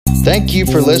Thank you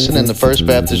for listening to First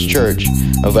Baptist Church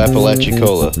of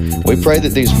Apalachicola. We pray that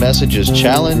these messages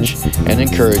challenge and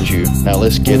encourage you. Now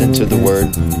let's get into the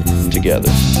Word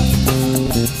together.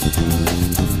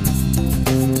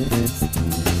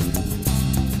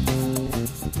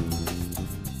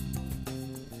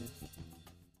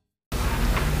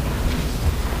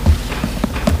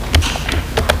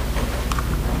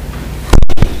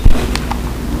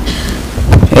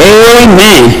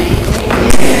 Amen.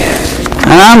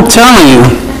 I'm telling you,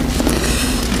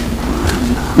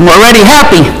 I'm already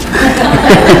happy.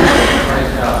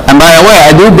 And by the way,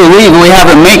 I do believe we have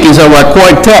the makings of a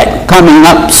quartet coming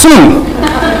up soon.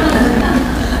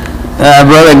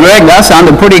 Brother Greg, that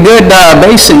sounded pretty good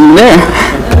basing there.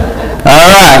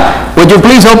 All right. Would you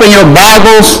please open your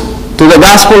Bibles to the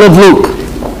Gospel of Luke.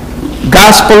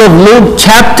 Gospel of Luke,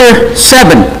 chapter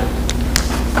 7.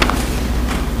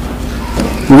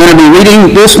 We're going to be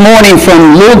reading this morning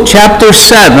from Luke chapter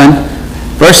 7,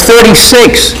 verse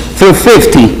 36 through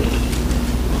 50.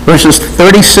 Verses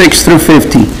 36 through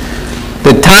 50.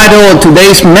 The title of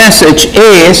today's message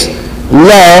is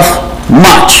Love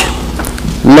Much.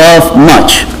 Love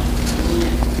Much.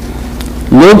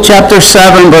 Luke chapter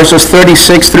 7, verses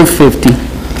 36 through 50.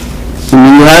 And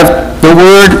when you have the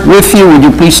word with you, would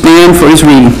you please stand for his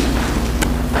reading?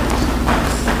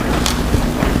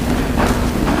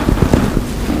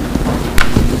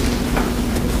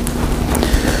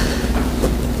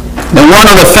 One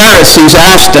of the Pharisees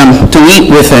asked him to eat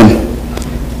with him.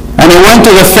 And he went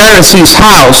to the Pharisee's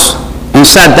house and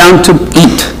sat down to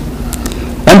eat.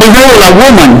 And behold, a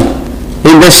woman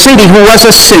in the city who was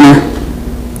a sinner,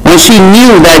 when she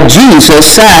knew that Jesus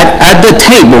sat at the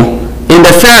table in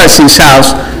the Pharisee's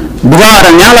house, brought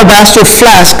an alabaster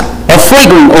flask of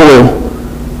fragrant oil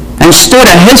and stood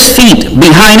at his feet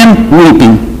behind him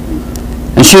weeping.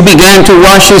 And she began to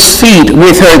wash his feet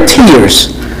with her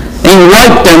tears, and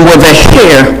wiped them with the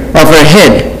hair of her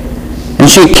head. And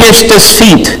she kissed his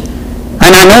feet,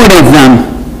 and anointed them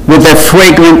with the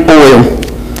fragrant oil.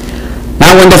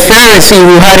 Now when the Pharisee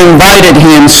who had invited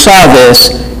him saw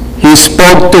this, he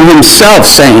spoke to himself,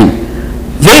 saying,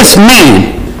 This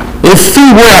man, if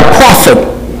he were a prophet,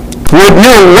 would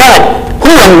know who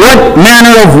and what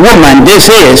manner of woman this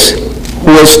is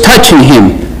who is touching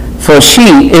him, for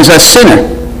she is a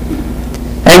sinner.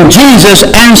 And Jesus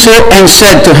answered and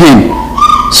said to him,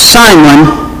 Simon,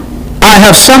 I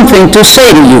have something to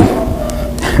say to you.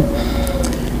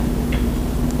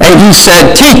 And he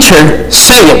said, Teacher,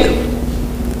 say it.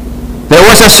 There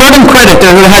was a certain creditor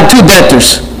who had two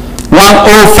debtors. One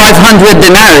owed 500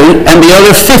 denarii and the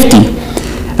other 50.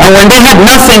 And when they had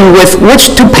nothing with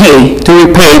which to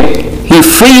repay, he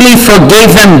freely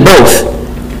forgave them both.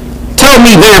 Tell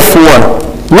me therefore,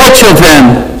 which of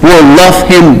them will love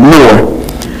him more?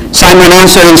 Simon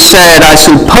answered and said, I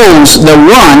suppose the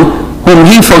one whom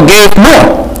he forgave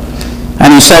more.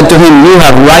 And he said to him, You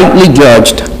have rightly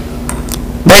judged.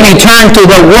 Then he turned to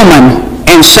the woman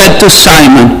and said to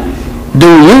Simon, Do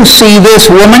you see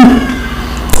this woman?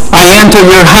 I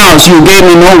entered your house, you gave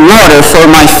me no water for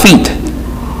my feet,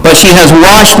 but she has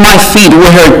washed my feet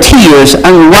with her tears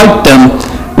and wiped them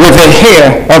with the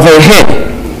hair of her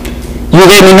head. You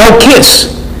gave me no kiss,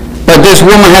 but this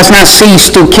woman has not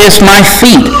ceased to kiss my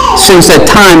feet since the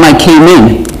time I came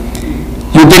in.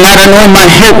 You did not anoint my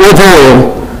head with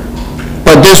oil,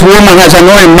 but this woman has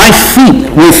anointed my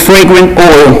feet with fragrant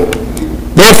oil.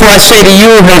 Therefore I say to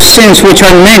you, her sins, which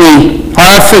are many,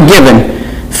 are forgiven,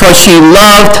 for she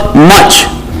loved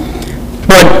much.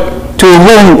 But to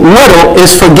whom little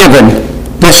is forgiven,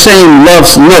 the same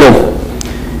loves little.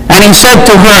 And he said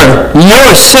to her,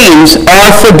 Your sins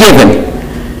are forgiven.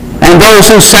 And those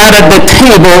who sat at the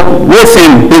table with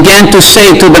him began to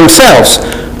say to themselves,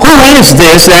 Who is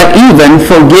this that even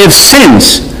forgives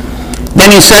sins? Then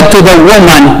he said to the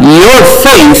woman, Your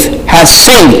faith has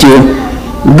saved you.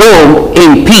 Go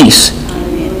in peace.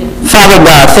 Father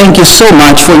God, thank you so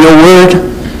much for your word.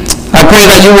 I pray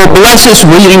that you will bless this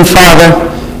reading, Father,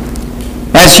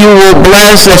 as you will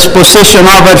bless the exposition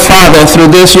of it, Father, through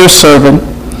this your servant.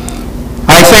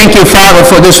 I thank you, Father,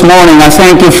 for this morning. I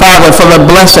thank you, Father, for the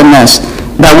blessedness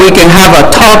that we can have a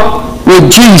talk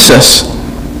with Jesus,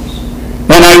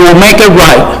 and I will make it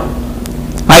right.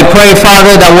 I pray,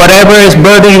 Father, that whatever is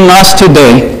burdening us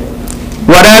today,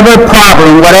 whatever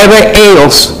problem, whatever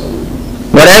ails,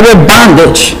 whatever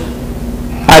bondage,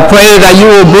 I pray that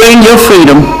you will bring your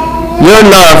freedom, your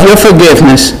love, your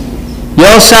forgiveness,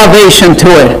 your salvation to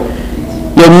it,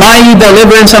 your mighty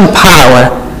deliverance and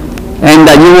power, and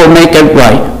that you will make it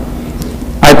right.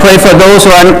 I pray for those who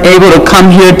are able to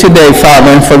come here today,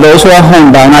 Father, and for those who are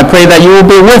homebound, I pray that you will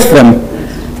be with them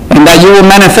and that you will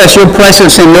manifest your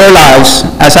presence in their lives,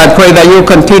 as I pray that you will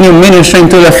continue ministering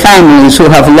to the families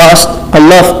who have lost a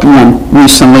loved one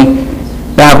recently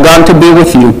that have gone to be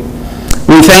with you.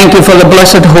 We thank you for the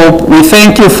blessed hope. We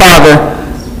thank you, Father,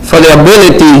 for the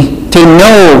ability to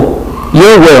know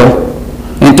your will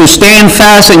and to stand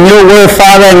fast in your word,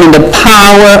 Father, and in the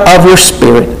power of your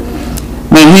Spirit.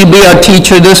 May he be our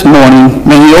teacher this morning.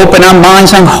 May he open our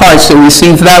minds and hearts to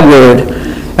receive that word.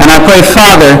 And I pray,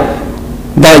 Father,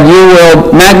 that you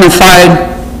will magnify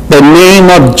the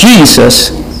name of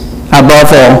Jesus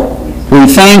above all. We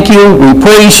thank you, we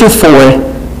praise you for it.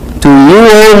 To you,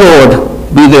 O Lord,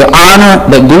 be the honor,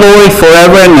 the glory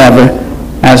forever and ever,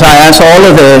 as I ask all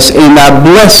of this in the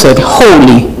blessed,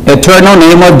 holy, eternal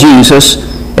name of Jesus.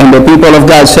 And the people of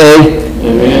God say,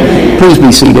 amen. Please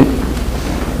be seated.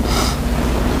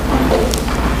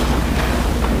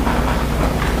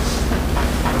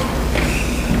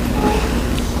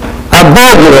 A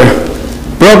burglar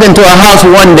broke into a house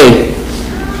one day.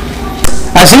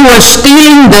 As he was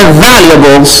stealing the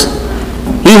valuables,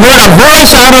 he heard a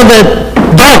voice out of the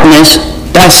darkness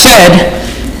that said,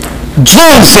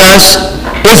 Jesus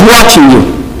is watching you.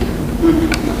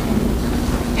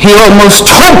 He almost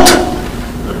choked.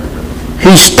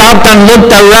 He stopped and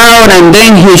looked around, and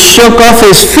then he shook off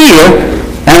his fear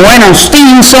and went on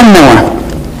stealing some more.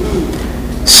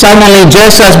 Suddenly,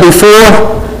 just as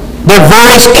before, the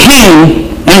voice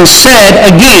came and said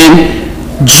again,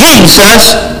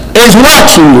 Jesus is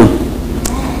watching you.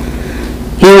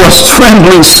 He was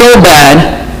trembling so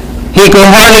bad he could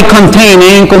hardly contain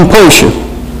any composure.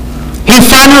 He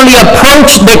finally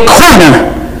approached the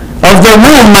corner of the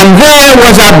room, and there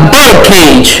was a bird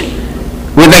cage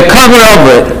with a cover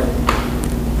over it.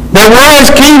 The words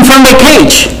came from the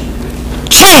cage,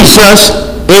 Jesus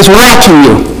is watching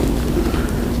you.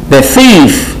 The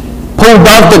thief pulled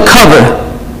off the cover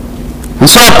and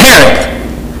saw a parrot.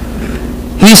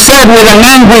 He said with an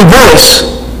angry voice,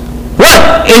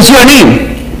 what is your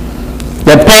name?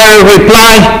 The parrot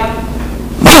replied,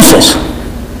 Moses.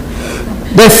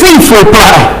 The thief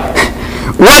replied,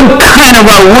 what kind of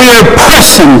a weird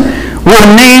person will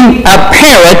name a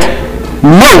parrot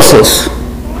Moses?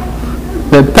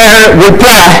 The parrot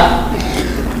replied,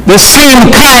 the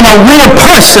same kind of weird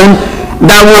person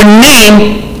that would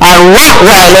name a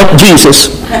Rottweiler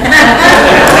Jesus.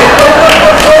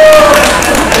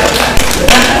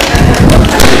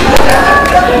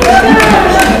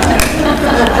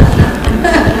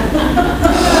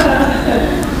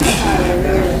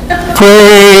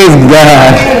 Praise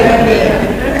God.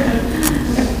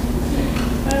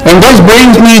 And this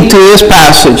brings me to this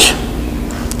passage.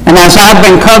 And as I've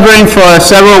been covering for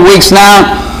several weeks now,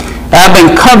 I've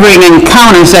been covering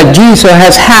encounters that Jesus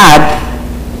has had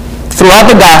throughout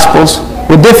the Gospels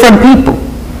with different people.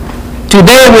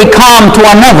 Today we come to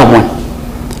another one.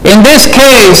 In this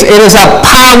case, it is a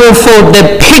powerful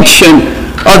depiction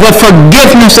of the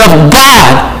forgiveness of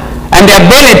God and the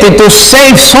ability to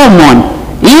save someone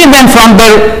even from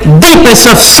the deepest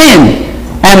of sin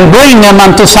and bring them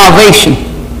unto salvation.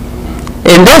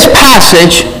 In this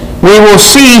passage, we will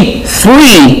see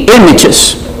three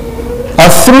images of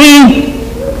three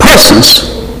persons.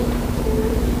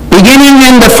 Beginning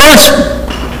in the first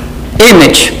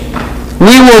image,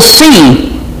 we will see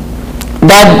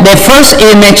that the first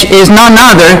image is none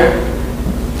other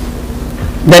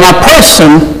than a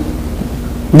person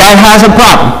that has a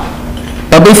problem.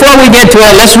 But before we get to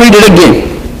it, let's read it again.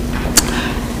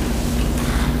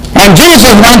 And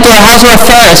Jesus went to a house of a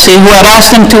Pharisee who had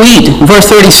asked him to eat.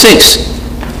 Verse 36.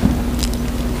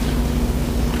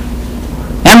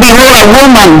 And behold, a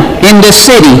woman in the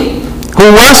city who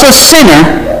was a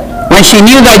sinner when she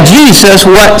knew that Jesus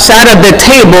sat at the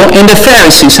table in the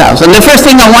Pharisee's house. And the first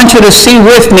thing I want you to see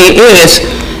with me is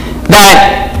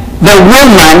that the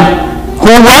woman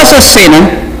who was a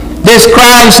sinner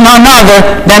describes none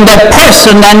other than the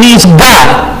person that needs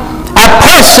God. A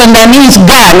person that needs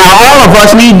God. Now all of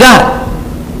us need God,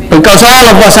 because all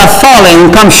of us have fallen and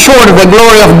come short of the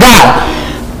glory of God.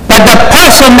 But the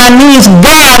person that needs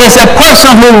God is a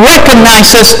person who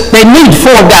recognizes the need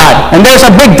for God. And there's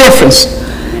a big difference.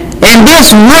 In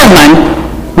this woman,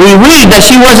 we read that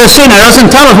she was a sinner. It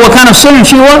doesn't tell us what kind of sinner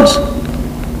she was.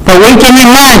 But we can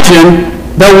imagine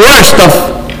the worst of.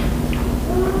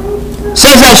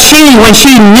 Says that when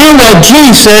she knew that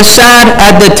Jesus sat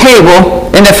at the table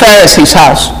in the Pharisee's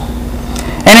house.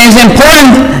 And it's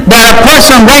important that a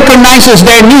person recognizes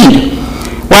their need.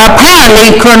 Well,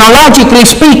 apparently, chronologically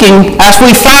speaking, as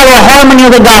we follow the harmony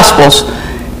of the Gospels,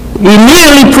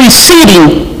 immediately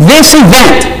preceding this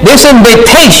event, this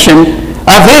invitation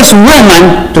of this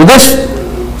woman to this,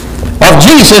 or of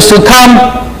Jesus to come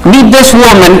meet this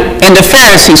woman in the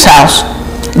Pharisee's house.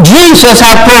 Jesus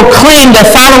had proclaimed the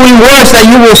following words that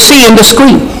you will see in the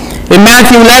screen. In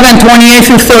Matthew 11, 28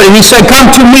 through 30, he said,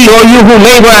 "Come to me, all you who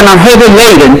labor and are heavy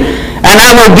laden, and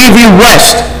I will give you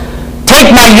rest.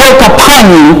 Take my yoke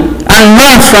upon you and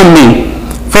learn from me,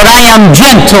 for I am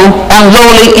gentle and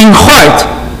lowly in heart,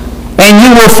 and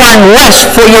you will find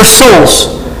rest for your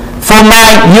souls. For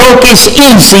my yoke is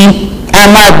easy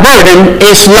and my burden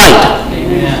is light."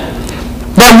 Amen.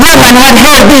 The woman had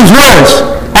heard these words,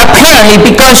 apparently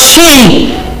because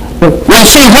when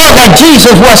she heard that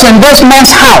Jesus was in this man's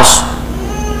house,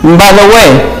 and by the way,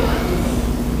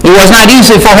 it was not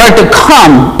easy for her to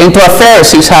come into a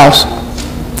Pharisee's house.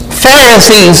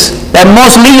 Pharisees, the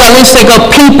most legalistic of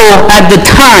people at the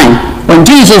time when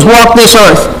Jesus walked this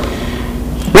earth,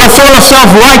 were full of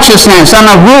self-righteousness and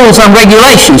of rules and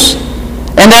regulations.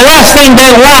 And the last thing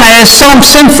they wanted is some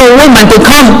sinful woman to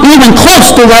come even close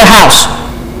to their house.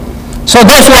 So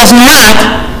this was not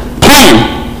planned.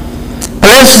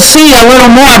 But let's see a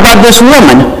little more about this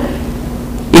woman.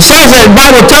 It says that the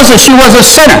Bible tells us she was a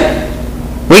sinner.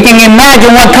 We can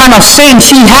imagine what kind of sin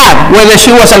she had, whether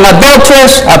she was an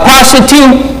adulteress, a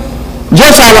prostitute,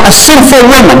 just a sinful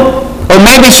woman. Or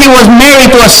maybe she was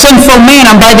married to a sinful man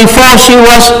and by default she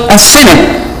was a sinner.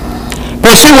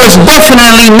 But she was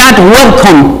definitely not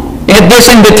welcome at this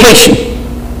invitation.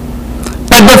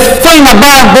 But the thing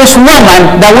about this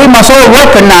woman that we must all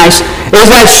recognize is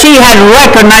that she had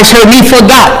recognized her need for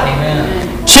God.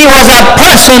 Amen. She was a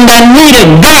person that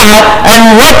needed God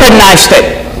and recognized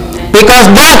it. Because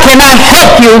God cannot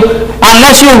help you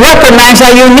unless you recognize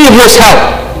that you need his help.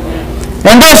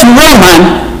 And this woman,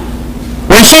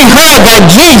 when she heard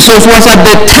that Jesus was at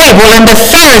the table in the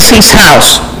Pharisee's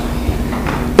house,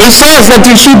 it says that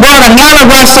she brought an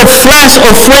alabaster flask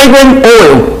of fragrant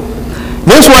oil.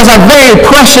 This was a very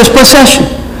precious possession.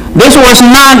 This was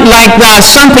not like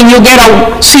something you get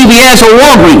at CVS or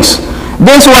Walgreens.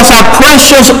 This was a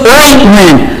precious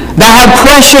ointment that had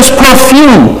precious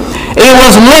perfume. It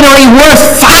was literally worth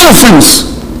thousands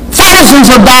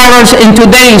of dollars in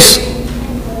today's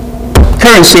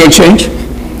currency exchange.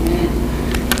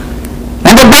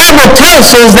 And the Bible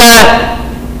tells us that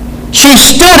she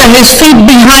stood at his feet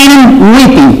behind him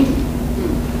weeping.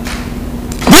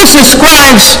 This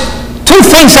describes two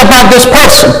things about this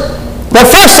person. The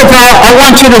first of all, I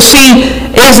want you to see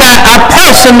is that a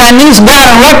person that needs God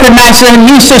and recognizes and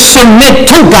needs to submit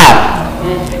to God.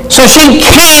 So she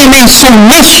came in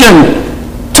submission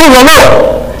to the Lord.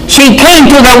 She came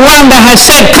to the one that has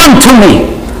said, "Come to me,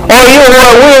 or you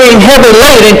are weary and heavy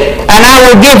laden, and I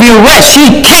will give you rest."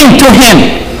 She came to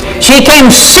him. She came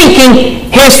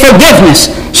seeking his forgiveness.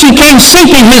 She came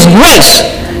seeking his grace.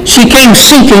 She came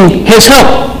seeking his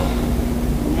help.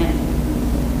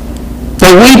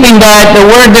 The weeping that the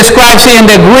word describes here in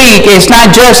the Greek is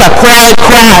not just a cry,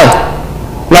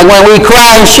 like when we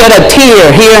cry and shed a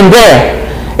tear here and there.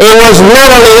 It was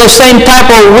literally the same type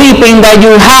of weeping that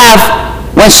you have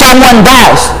when someone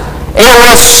dies. It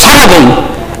was sobbing.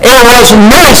 It was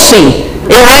mercy.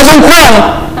 It wasn't crying.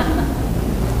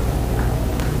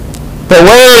 The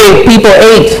way people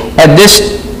ate at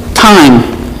this time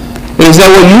is they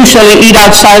would usually eat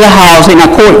outside the house in a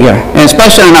courtyard, and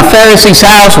especially in a Pharisee's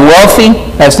house, wealthy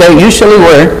as they usually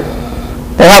were.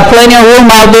 They had plenty of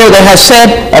room out there. They had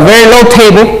set a very low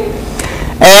table,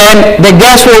 and the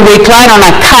guests would recline on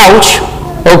a couch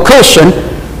or cushion,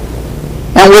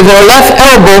 and with their left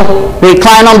elbow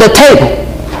recline on the table,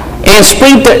 and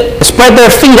spread their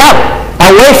feet out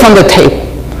away from the table.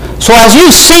 So as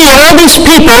you see all these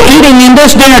people eating in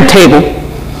this dinner table,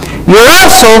 you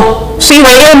also see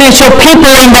the image of people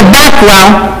in the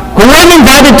background who weren't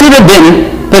invited to the dinner,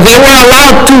 but they were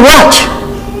allowed to watch.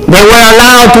 They were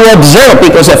allowed to observe,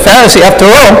 because a Pharisee, after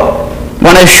all,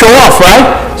 wanted to show off, right?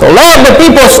 So a lot of the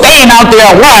people staying out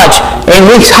there watch, and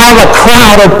we have a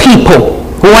crowd of people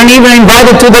who weren't even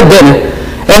invited to the dinner.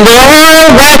 And they're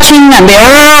all watching, and they're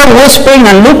all whispering,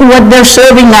 and look what they're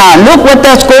serving now. Look what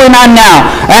that's going on now.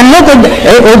 And look at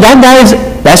that guy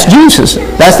that's Jesus.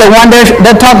 That's the one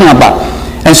they're talking about.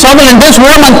 And suddenly this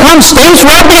woman comes, stands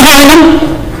right behind him,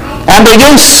 and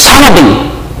begins sobbing.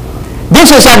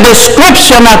 This is a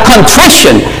description of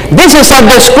contrition. This is a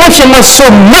description of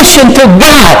submission to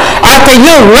God. After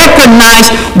you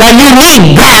recognize that you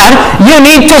need God, you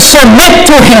need to submit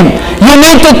to him. You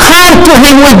need to come to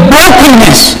him with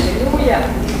brokenness.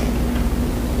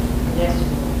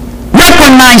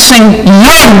 Recognizing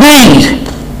your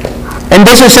need. And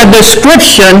this is a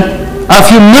description of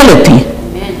humility.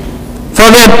 For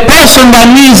the person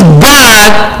that needs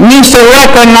God needs to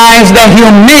recognize the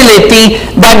humility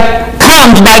that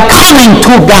comes by coming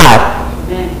to God.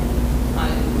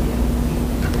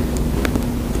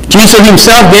 Jesus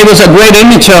himself gave us a great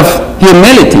image of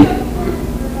humility.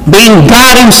 Being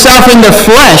God himself in the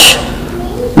flesh.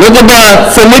 Look at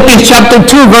the Philippians chapter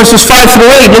 2, verses 5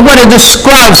 through 8. Look what it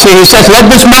describes here. He says,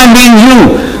 let this mind be in you,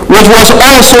 which was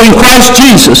also in Christ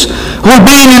Jesus, who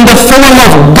being in the form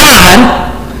of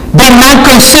God, did not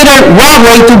consider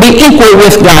robbery to be equal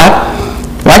with God.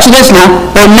 Watch this now.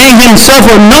 But made himself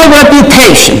of no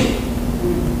reputation,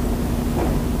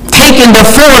 taking the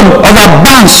form of a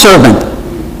bondservant,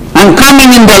 and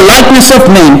coming in the likeness of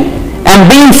men, and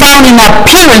being found in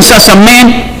appearance as a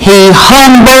man, he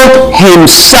humbled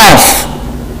himself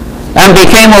and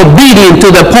became obedient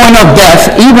to the point of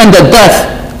death, even the death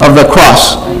of the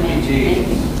cross.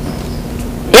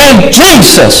 If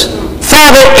Jesus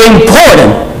thought it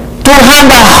important to have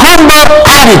a humble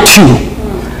attitude,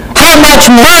 how much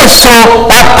more so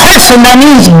a person that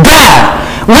needs God?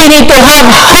 We need to have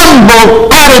humble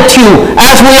attitude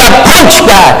as we approach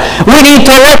God. We need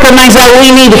to recognize that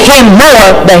we need him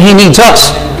more than he needs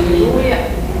us.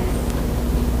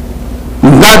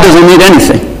 God doesn't need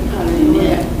anything.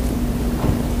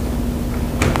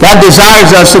 God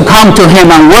desires us to come to him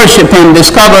and worship him,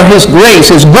 discover his grace,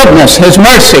 his goodness, his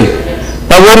mercy.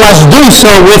 But we must do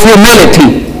so with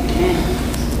humility.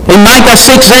 In Micah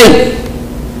 6:8,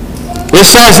 it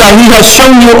says that he has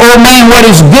shown you, O man, what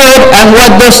is good, and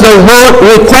what does the Lord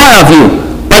require of you,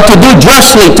 but to do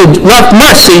justly, to love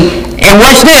mercy, and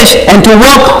watch this, and to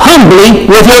walk humbly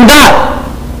with your God.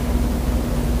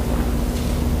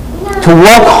 To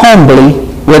walk humbly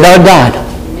with our God.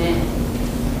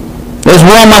 This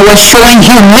woman was showing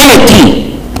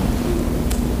humility.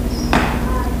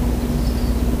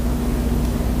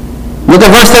 Look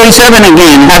at verse 37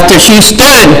 again. After she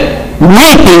stood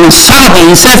weeping and sobbing,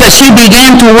 it says that she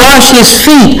began to wash his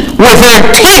feet with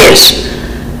her tears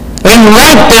and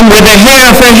wiped them with the hair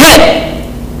of her head.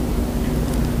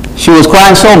 She was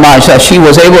crying so much that she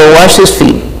was able to wash his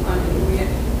feet.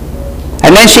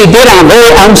 And then she did a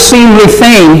very unseemly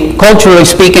thing, culturally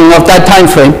speaking, of that time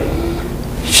frame.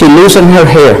 She loosened her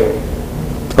hair.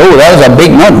 Oh, that was a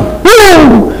big one.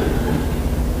 Woo!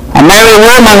 A married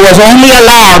woman was only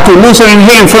allowed to loosen her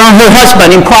hair in front of her husband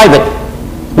in private.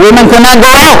 Women could not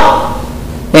go out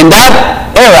in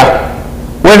that era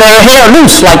with her hair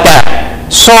loose like that.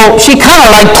 So she kind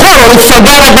of like totally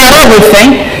forgot about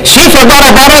everything. She forgot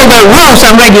about all the rules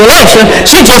and regulations.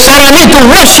 She just said, I need to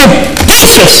worship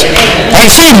Jesus.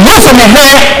 And she loosened her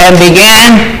hair and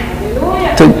began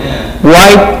to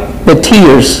wipe the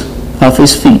tears of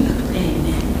his feet.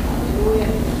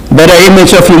 Better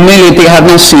image of humility I have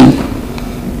not seen.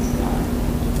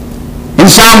 In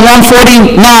Psalm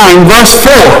 149, verse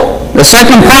 4, the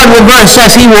second part of the verse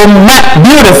says, he will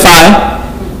beautify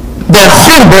the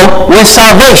humble with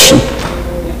salvation.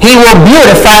 He will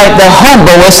beautify the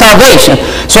humble with salvation.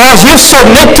 So as you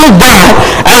submit to God,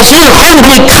 as you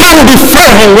humbly come before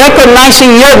him,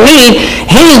 recognizing your need,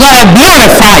 he's going to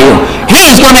beautify you.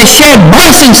 He's going to shed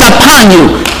blessings upon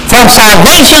you, from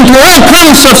salvation to all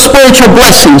kinds of spiritual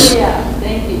blessings.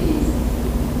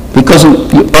 Because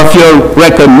of your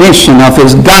recognition of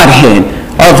his Godhead,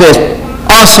 of his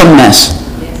awesomeness.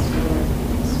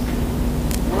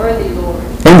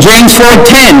 In James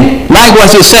 4:10,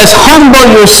 likewise it says, humble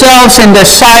yourselves in the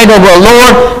sight of the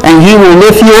Lord, and he will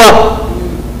lift you up.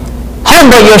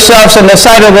 Humble yourselves in the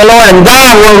sight of the Lord, and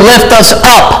God will lift us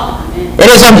up. It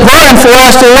is important for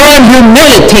us to learn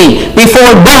humility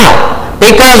before God.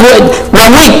 Because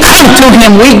when we come to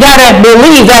him, we got to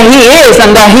believe that he is,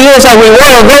 and that he is a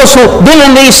reward of those who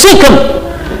diligently seek him.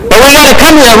 But we got to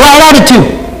come with the right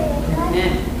attitude.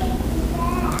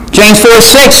 James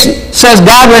 4:6 says,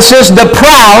 God resists the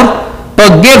proud,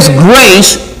 but gives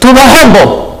grace to the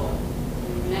humble.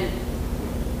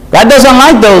 God doesn't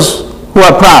like those who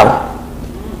are proud,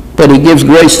 but he gives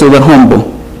grace to the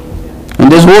humble.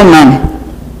 And this woman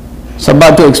is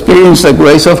about to experience the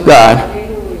grace of God.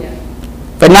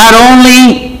 But not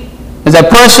only is a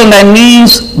person that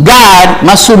needs God,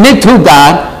 must submit to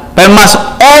God, but must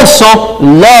also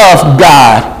love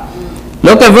God.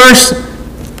 Look at verse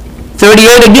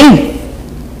 38 again.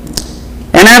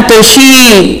 And after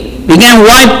she began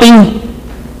wiping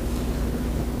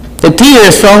the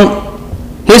tears from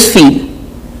his feet,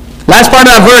 last part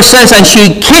of the verse says, and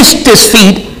she kissed his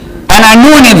feet and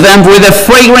anointed them with a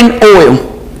fragrant oil.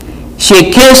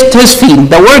 She kissed his feet.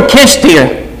 The word kissed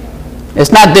here,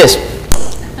 it's not this.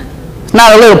 It's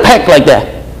not a little peck like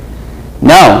that.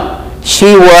 No.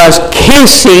 She was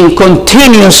kissing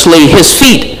continuously his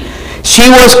feet. She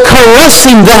was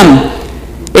caressing them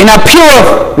in a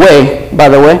pure way, by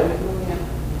the way.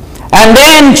 And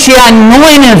then she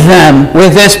anointed them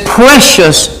with this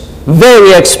precious,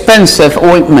 very expensive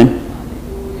ointment.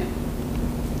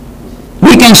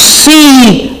 can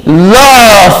see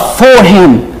love for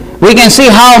him. We can see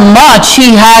how much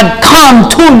he had come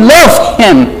to love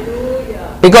him.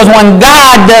 Because when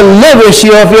God delivers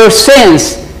you of your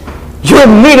sins, you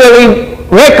immediately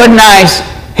recognize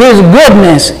his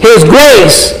goodness, his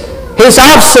grace, his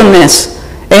awesomeness,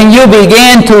 and you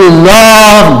begin to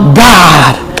love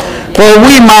God. For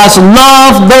we must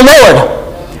love the Lord.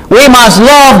 We must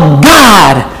love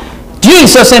God.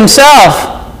 Jesus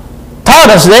himself taught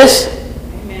us this.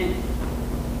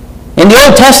 In the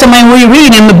Old Testament we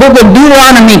read in the book of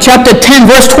Deuteronomy chapter 10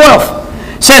 verse 12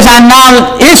 says, "And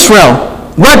now Israel,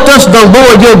 what does the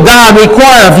Lord your God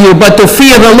require of you but to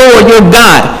fear the Lord your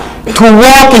God, to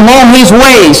walk in all his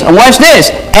ways," and watch this,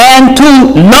 "and to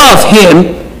love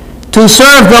him, to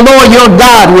serve the Lord your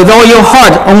God with all your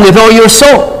heart and with all your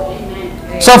soul."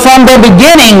 So from the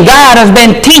beginning, God has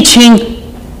been teaching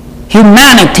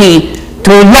humanity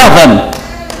to love him.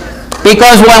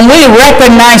 Because when we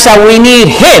recognize that we need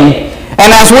him,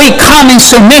 and as we come in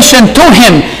submission to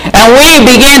him, and we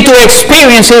begin to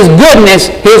experience his goodness,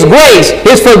 his grace,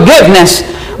 his forgiveness,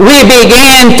 we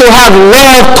begin to have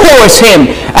love towards him.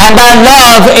 And that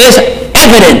love is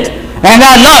evident. And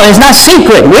that love is not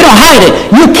secret. We don't hide it.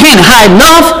 You can't hide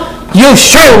love. You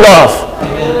show love.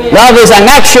 Love is an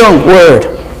action word.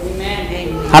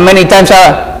 How many times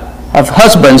have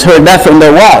husbands heard that from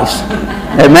their wives?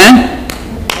 Amen?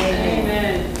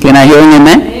 Can I hear an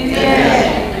amen?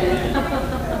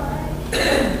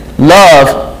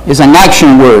 Love is an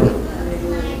action word.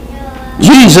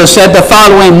 Jesus said the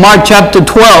following in Mark chapter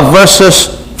 12, verses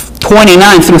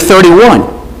 29 through 31.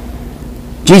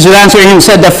 Jesus answered him and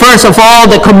said, "The first of all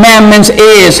the commandments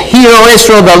is, Hear, O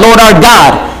Israel, the Lord our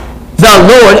God, the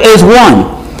Lord is one.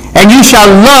 And you shall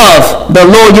love the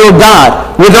Lord your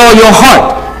God with all your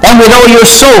heart, and with all your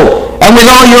soul, and with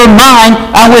all your mind,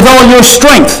 and with all your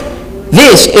strength.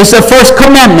 This is the first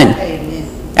commandment.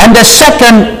 And the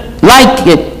second like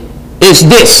it is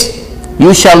this,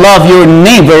 you shall love your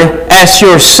neighbor as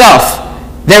yourself.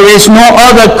 There is no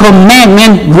other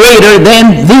commandment greater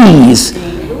than these."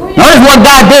 Notice what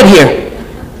God did here.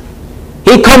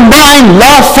 He combined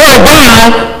love for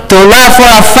God to love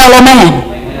for a fellow man.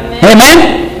 Amen?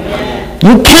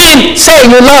 You can't say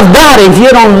you love God if you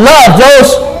don't love those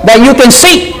that you can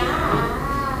see.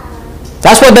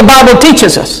 That's what the Bible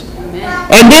teaches us.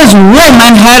 And this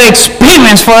woman had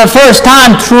experienced for the first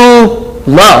time true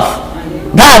love.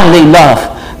 Godly love.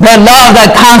 The love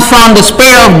that comes from the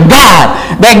Spirit of God.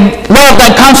 The love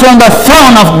that comes from the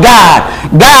throne of God.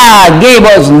 God gave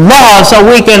us love so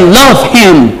we can love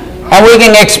him. And we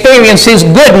can experience his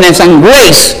goodness and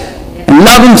grace. And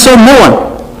love him some more.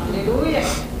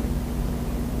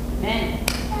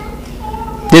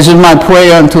 This is my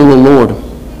prayer unto the Lord.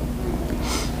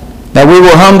 That we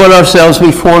will humble ourselves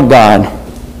before God.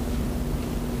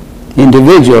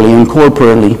 Individually and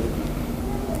corporately.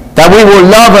 That we will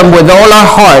love him with all our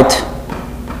heart,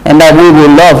 and that we will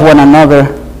love one another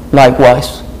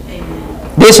likewise. Amen.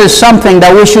 This is something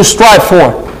that we should strive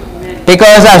for. Amen.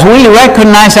 Because as we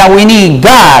recognize that we need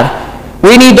God,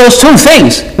 we need those two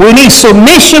things. We need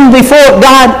submission before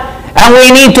God, and we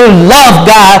need to love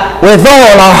God with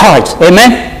all our hearts.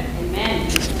 Amen? Amen.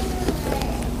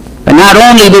 And not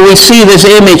only do we see this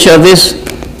image of this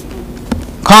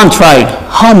contrite,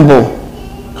 humble,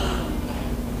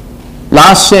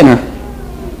 lost sinner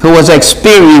who was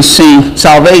experiencing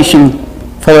salvation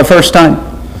for the first time,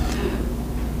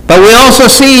 but we also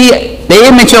see the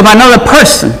image of another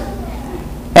person.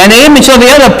 And the image of the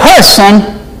other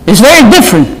person is very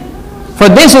different. For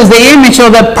this is the image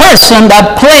of the person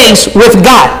that plays with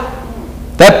God.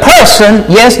 The person,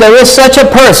 yes, there is such a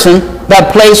person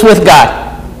that plays with God.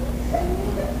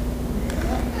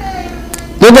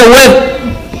 Look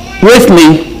with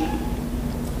me,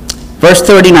 verse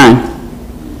 39.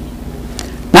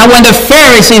 Now when the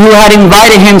Pharisee who had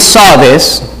invited him saw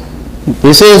this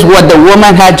is what the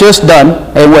woman had just done,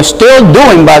 and was still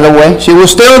doing, by the way. She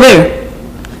was still there.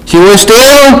 She was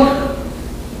still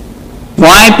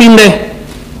wiping the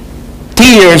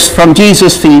tears from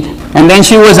Jesus' feet, and then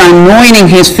she was anointing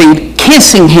his feet,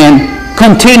 kissing him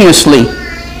continuously.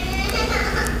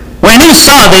 When he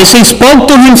saw this, he spoke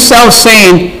to himself,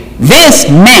 saying, "This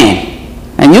man,"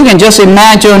 and you can just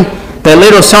imagine the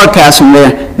little sarcasm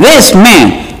there, "this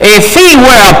man, if he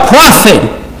were a prophet,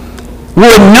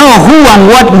 would know who and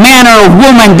what manner of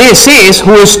woman this is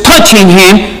who is touching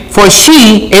him, for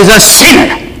she is a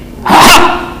sinner."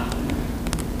 Aha!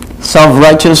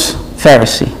 Self-righteous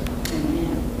Pharisee.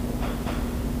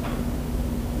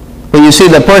 But you see,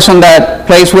 the person that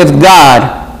plays with God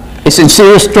is in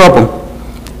serious trouble.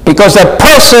 Because the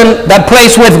person that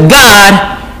plays with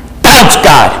God doubts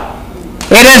God.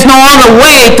 It is no other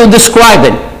way to describe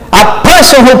it. A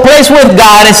person who plays with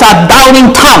God is a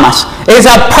doubting Thomas. Is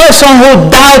a person who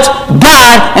doubts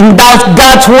God and doubts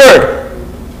God's word.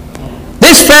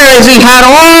 This Pharisee had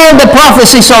all the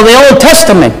prophecies of the Old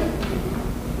Testament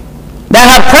that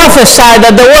had prophesied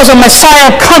that there was a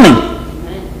Messiah coming.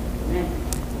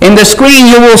 In the screen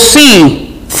you will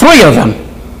see 3 of them.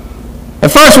 The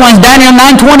first one is Daniel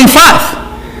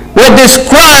 9:25, which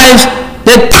describes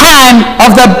the time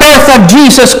of the birth of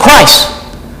Jesus Christ.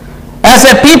 As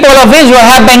the people of Israel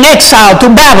had been exiled to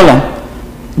Babylon,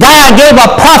 God gave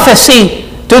a prophecy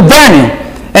to Daniel.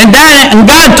 And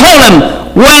God told him,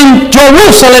 when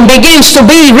Jerusalem begins to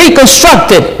be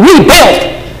reconstructed, rebuilt,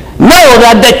 know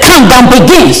that the countdown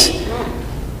begins.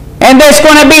 And there's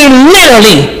going to be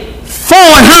literally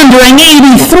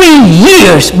 483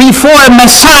 years before a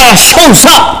Messiah shows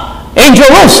up in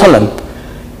Jerusalem.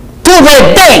 To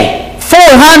the day,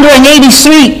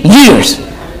 483 years.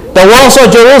 The walls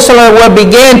of Jerusalem will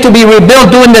begin to be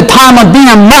rebuilt during the time of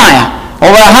Nehemiah,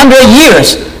 over 100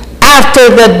 years after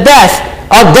the death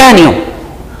of Daniel.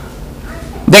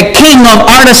 The king of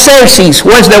Artaxerxes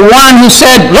was the one who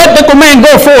said, let the command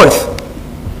go forth.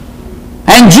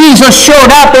 And Jesus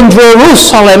showed up in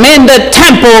Jerusalem, in the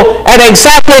temple, at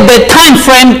exactly the time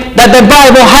frame that the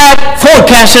Bible had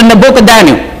forecast in the book of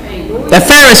Daniel. The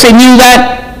Pharisee knew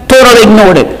that, totally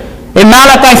ignored it. In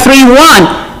Malachi 3:1,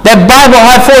 the Bible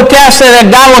had forecasted that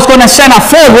God was going to send a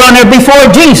forerunner before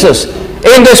Jesus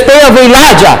in the spirit of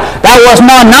Elijah. That was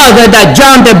none other than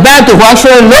John the Baptist, who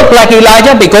actually looked like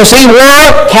Elijah because he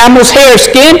wore camel's hair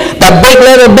skin, the big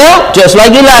leather belt, just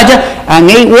like Elijah,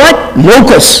 and ate what?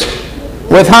 Locusts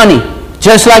with honey,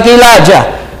 just like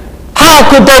Elijah. How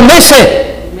could they miss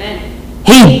it? Amen.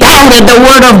 He doubted the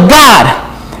word of God.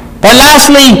 And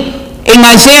lastly, in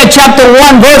Isaiah chapter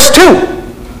 1, verse 2,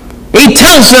 it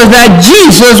tells us that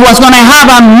Jesus was going to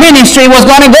have a ministry, was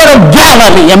going to go to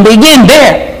Galilee and begin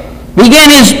there.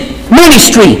 Begin his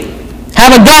ministry.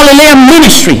 Have a Galilean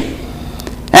ministry.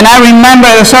 And I remember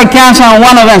the third council, and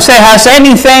one of them said, has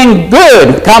anything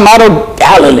good come out of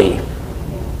Galilee?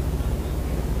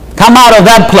 Come out of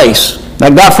that place, the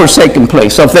God-forsaken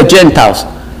place of the Gentiles.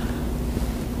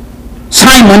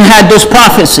 Simon had those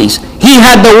prophecies. He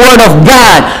had the word of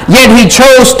God, yet he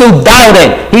chose to doubt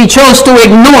it. He chose to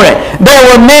ignore it. There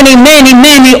were many, many,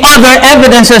 many other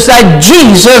evidences that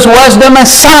Jesus was the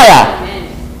Messiah.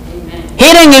 Amen. He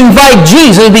didn't invite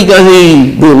Jesus because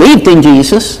he believed in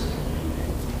Jesus.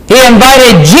 He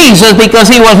invited Jesus because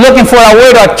he was looking for a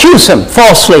way to accuse him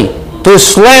falsely, to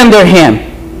slander him,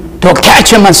 to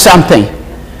catch him on something.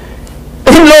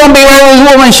 And lo and behold, this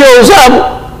woman shows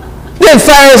up. The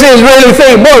Pharisees really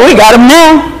think, boy, we got him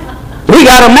now. We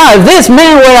got him now. If this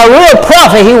man were a real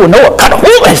prophet, he would know what kind of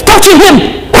who is touching him.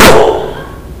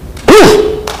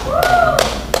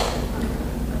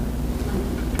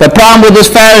 The problem with this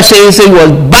Pharisee is he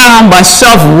was bound by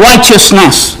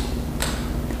self-righteousness.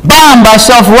 Bound by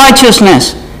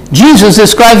self-righteousness. Jesus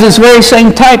describes this very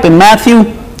same type in Matthew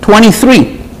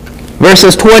 23,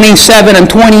 verses 27 and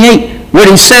 28. Where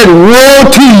he said, woe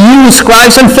to you,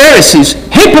 scribes and Pharisees,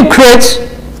 hypocrites,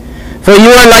 for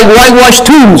you are like whitewashed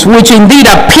tombs, which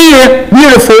indeed appear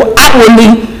beautiful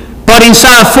outwardly, but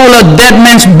inside full of dead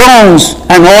men's bones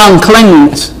and all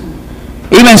uncleanness.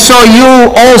 Even so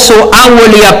you also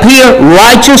outwardly appear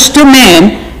righteous to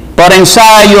men, but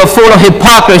inside you are full of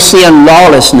hypocrisy and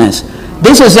lawlessness.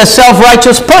 This is a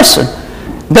self-righteous person.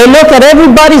 They look at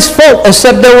everybody's fault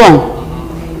except their own.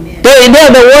 They're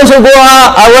the ones who go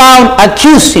around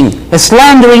accusing,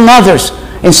 slandering others,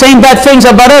 and saying bad things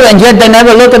about others, and yet they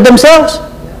never look at themselves.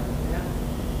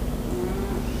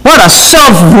 What a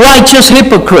self-righteous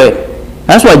hypocrite.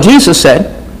 That's what Jesus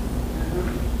said.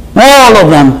 All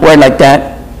of them were like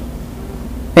that.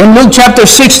 In Luke chapter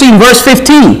 16, verse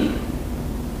 15,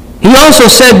 he also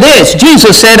said this.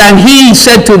 Jesus said, and he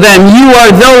said to them, you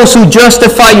are those who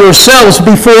justify yourselves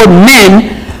before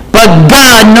men, but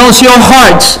God knows your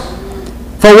hearts.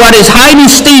 For what is highly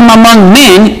esteemed among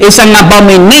men is an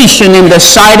abomination in the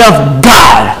sight of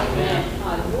God.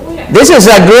 This is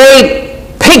a great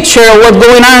picture of what's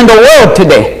going on in the world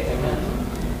today.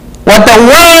 What the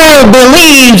world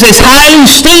believes is highly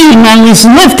esteemed and is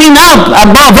lifting up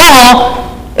above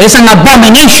all is an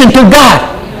abomination to God.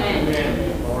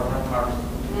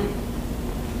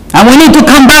 And we need to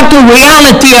come back to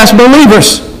reality as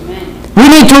believers. We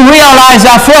need to realize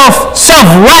that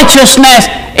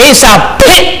self-righteousness is a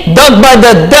pit dug by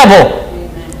the devil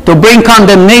to bring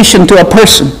condemnation to a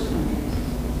person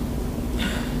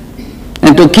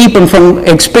and to keep him from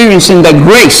experiencing the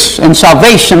grace and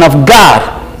salvation of God.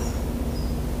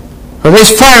 For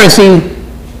this Pharisee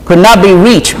could not be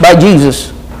reached by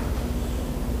Jesus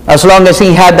as long as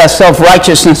he had that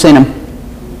self-righteousness in him.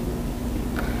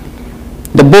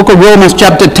 The book of Romans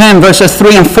chapter 10 verses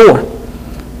 3 and 4.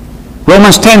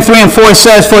 Romans 10, 3 and 4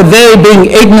 says, "For they, being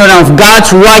ignorant of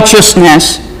God's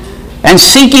righteousness and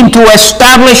seeking to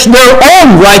establish their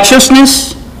own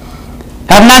righteousness,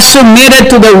 have not submitted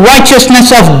to the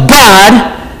righteousness of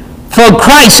God, for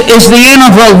Christ is the end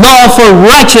of the law for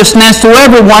righteousness to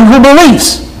everyone who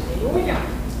believes."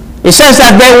 It says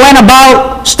that they went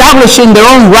about establishing their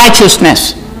own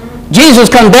righteousness. Jesus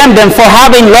condemned them for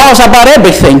having laws about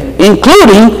everything,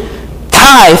 including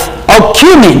tithe of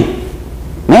cumin.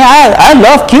 Man, I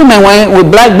love cumin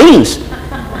with black beans.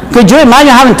 Could you imagine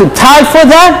having to tithe for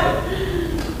that?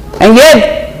 And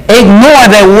yet ignore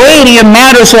the weightier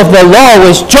matters of the law,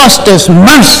 which justice,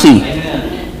 mercy,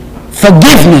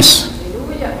 forgiveness.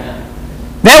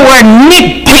 They were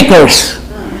nitpickers.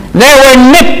 They were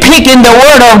nitpicking the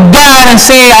word of God and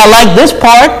saying, I like this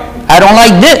part, I don't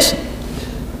like this.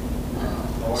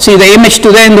 See the image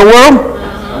today in the world?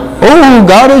 Oh,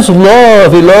 God is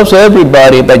love. He loves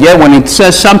everybody. But yet when it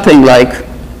says something like,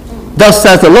 thus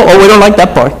says the Lord, oh, we don't like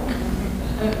that part.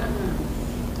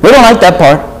 We don't like that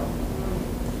part.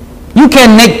 You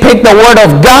can't nitpick the word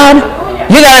of God.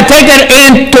 You got to take it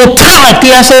in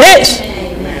totality as it is.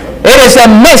 It is a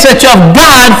message of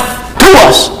God to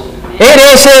us. It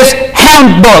is his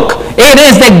handbook. It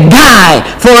is the guide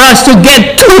for us to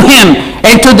get to him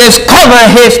and to discover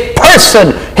his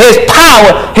person, his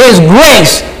power, his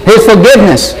grace, his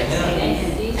forgiveness,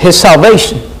 his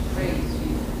salvation.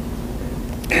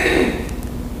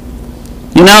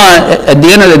 You know, at the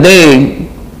end of the day,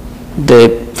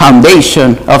 the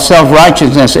foundation of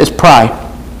self-righteousness is pride.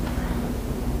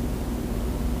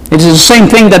 It is the same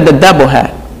thing that the devil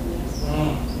had.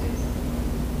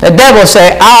 The devil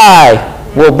said, I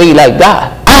will be like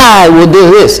God. I will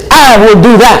do this. I will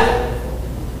do that.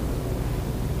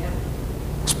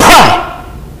 It's pride.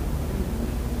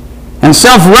 And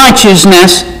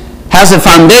self-righteousness has a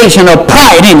foundation of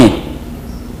pride in it.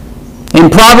 In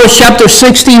Proverbs chapter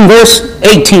 16, verse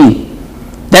 18,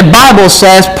 the Bible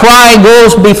says, pride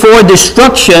goes before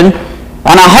destruction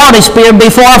and a haughty spirit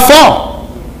before a fall.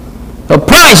 So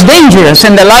pride is dangerous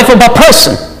in the life of a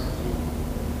person.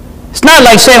 It's not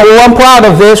like saying, well, I'm proud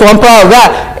of this or I'm proud of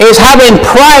that. It's having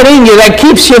pride in you that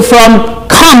keeps you from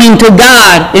coming to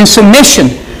God in submission.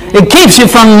 It keeps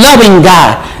you from loving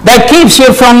God. That keeps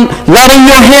you from letting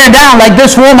your hair down like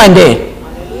this woman did.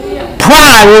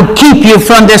 Pride will keep you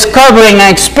from discovering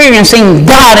and experiencing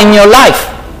God in your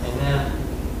life.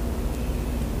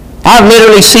 I've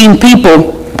literally seen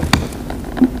people,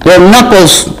 their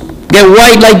knuckles get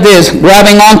white like this,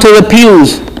 grabbing onto the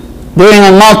pews during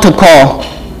an altar call,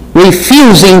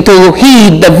 refusing to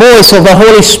heed the voice of the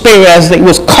Holy Spirit as it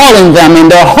was calling them in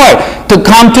their heart to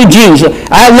come to Jesus.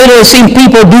 I've literally seen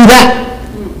people do that.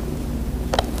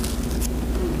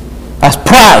 That's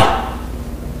pride.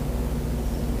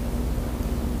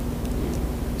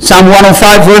 Psalm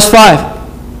 105 verse 5.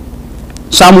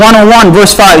 Psalm 101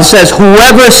 verse 5, it says,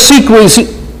 whoever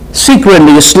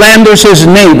secretly slanders his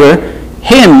neighbor,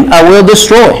 him I will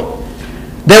destroy.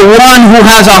 The one who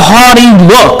has a haughty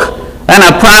look and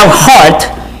a proud heart,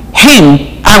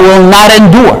 him I will not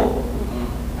endure.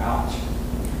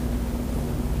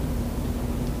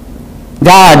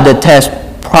 God detests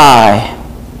pride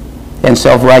and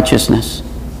self-righteousness.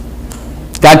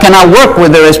 God cannot work where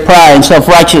there is pride and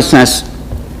self-righteousness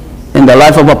in the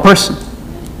life of a person.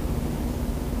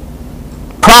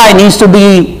 Pride needs to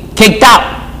be kicked out.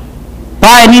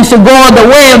 Pride needs to go the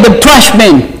way of the trash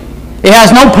bin. It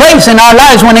has no place in our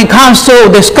lives when it comes to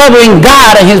discovering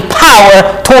God and his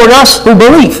power toward us who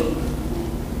believe.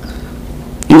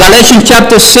 In Galatians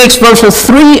chapter 6, verses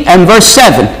 3 and verse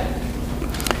 7,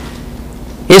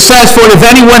 it says, for if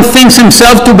anyone thinks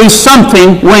himself to be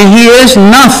something when he is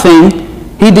nothing,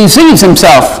 he deceives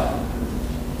himself.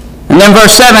 And then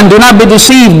verse 7, do not be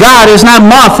deceived. God is not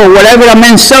mocked, for whatever a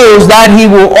man sows, that he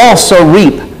will also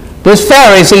reap. This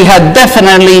Pharisee had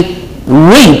definitely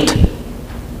reaped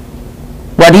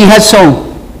what he had sown.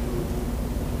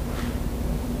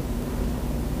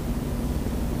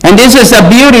 And this is the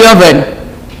beauty of it,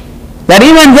 that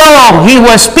even though he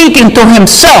was speaking to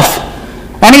himself,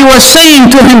 and he was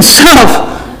saying to himself,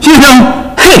 you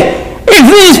know, hey, if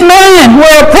this man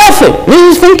were a prophet,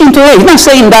 he's thinking today, he's not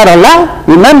saying that aloud.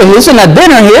 Remember, he's in a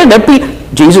dinner here,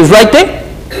 Jesus right there.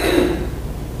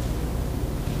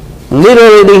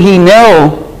 Little did he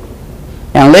know,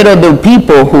 and little do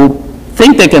people who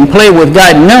think they can play with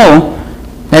God know,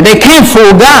 that they can't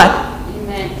fool God.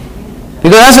 Amen.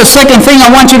 Because that's the second thing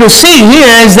I want you to see here,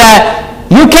 is that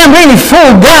you can't really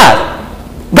fool God.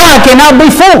 God cannot be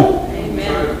fooled.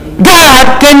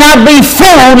 God cannot be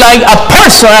fooled like a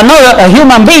person, a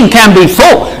human being can be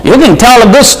fooled. You can tell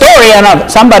a good story and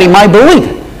somebody might believe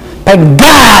it. But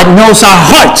God knows our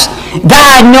hearts.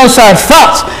 God knows our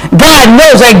thoughts. God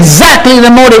knows exactly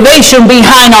the motivation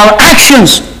behind our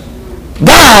actions.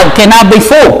 God cannot be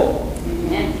fooled.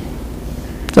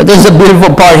 So this is a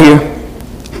beautiful part here.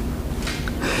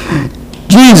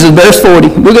 Jesus, verse 40.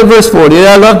 Look at verse 40.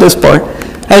 I love this part.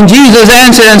 And Jesus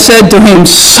answered and said to him,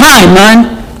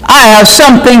 Simon, I have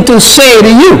something to say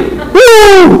to you.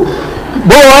 Woo!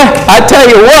 Boy, I tell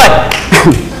you what,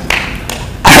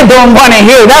 I don't want to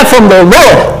hear that from the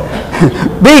Lord.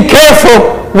 Be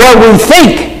careful what we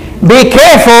think. Be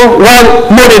careful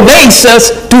what motivates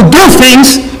us to do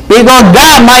things, because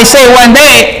God might say one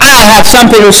day, I have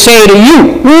something to say to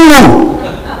you. Woo!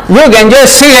 You can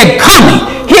just see it coming.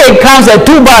 Here it comes a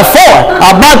 2x4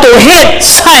 about to hit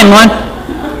Simon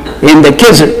in the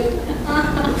gizzard.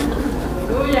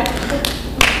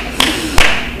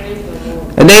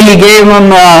 And then he gave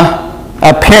him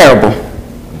a parable.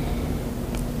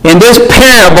 In this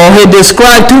parable, he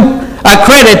described a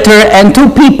creditor and two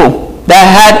people that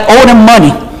had owed him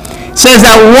money. It says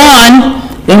that one,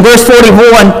 in verse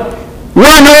 41,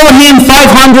 one owed him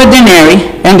 500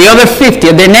 denarii and the other 50.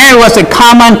 A denarii was a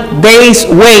common day's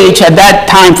wage at that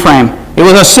time frame. It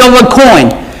was a silver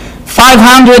coin.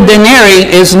 500 denarii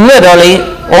is literally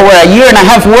over a year and a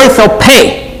half worth of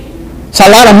pay. It's a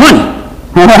lot of money.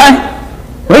 All right?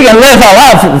 We can live a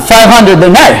lot for 500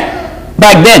 denarii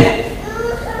back then.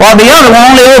 While the other one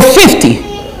only owed 50.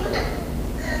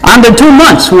 Under 2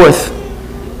 months worth.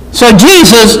 So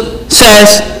Jesus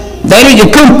says that he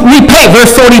could repay,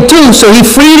 verse 42, so he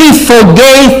freely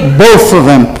forgave both of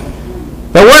them.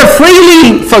 The word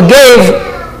freely forgave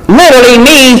literally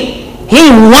means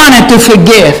he wanted to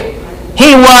forgive.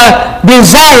 He was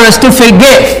desirous to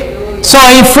forgive. So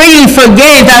he freely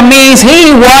forgave. That means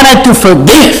he wanted to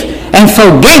forgive and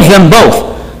forgave them both.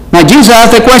 Now Jesus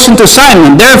asked the question to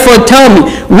Simon, therefore tell me,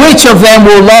 which of them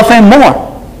will love him more?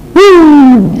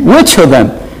 Which of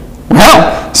them?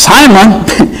 Well, Simon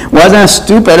wasn't as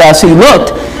stupid as he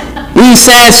looked. He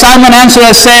said, Simon answered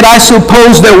and said, I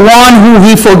suppose the one who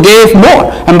he forgave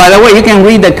more. And by the way, you can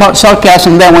read the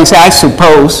sarcasm there when he said, I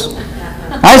suppose.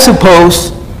 I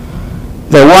suppose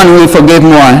the one who he forgave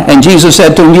more. And Jesus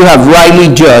said to him, you have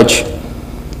rightly judged.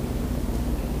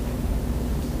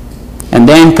 And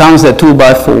then comes the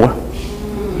 2x4.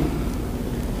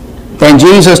 Then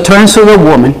Jesus turns to the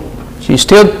woman. She's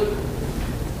still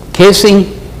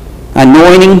kissing,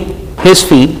 anointing his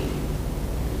feet.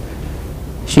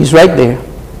 She's right there.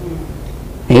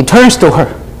 And he turns to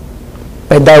her,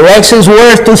 but directs his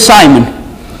words to Simon.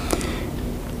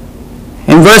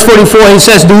 In verse 44, he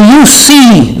says, do you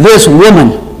see this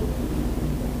woman?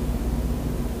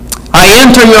 I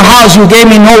entered your house, you gave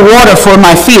me no water for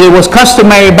my feet. It was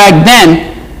customary back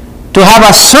then to have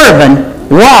a servant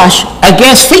wash a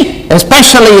guest's feet,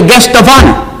 especially a guest of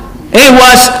honor. It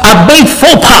was a big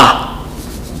faux pas.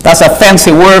 That's a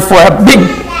fancy word for a big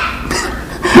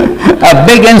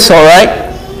insult,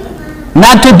 right?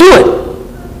 Not to do it.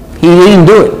 He didn't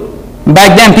do it.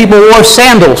 Back then, people wore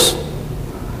sandals.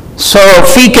 So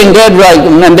feet can get right,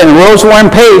 and then roads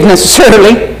weren't paved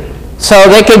necessarily. So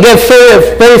they could get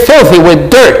very filthy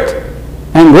with dirt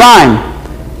and grime.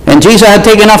 And Jesus had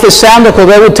taken off his sandals because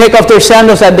they would take off their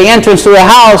sandals at the entrance to the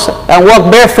house and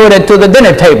walk barefooted to the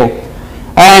dinner table.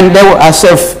 And they were, as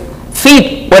their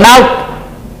feet went out,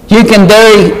 you can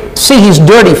there see his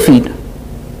dirty feet,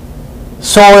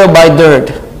 soiled by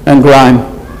dirt and grime.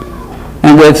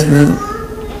 And with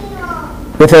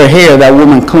her hair, that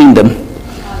woman cleaned them.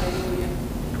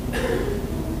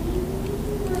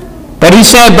 But he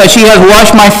said, but she has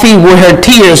washed my feet with her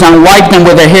tears and wiped them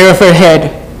with the hair of her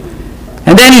head.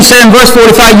 And then he said in verse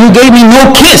 45, you gave me no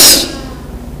kiss.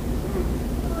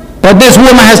 But this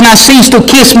woman has not ceased to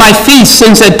kiss my feet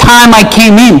since the time I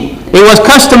came in. It was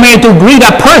customary to greet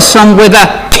a person with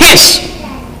a kiss.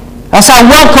 That's a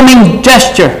welcoming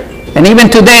gesture. And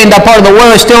even today in that part of the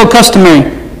world, it's still customary.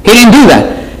 He didn't do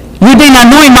that. You didn't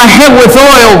anoint my head with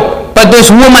oil, but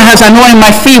this woman has anointed my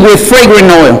feet with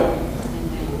fragrant oil.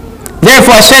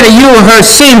 Therefore I say to you, her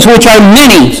sins, which are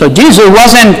many. So Jesus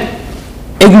wasn't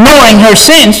ignoring her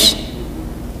sins.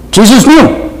 Jesus knew.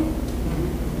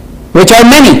 Which are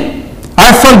many,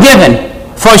 are forgiven.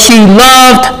 For she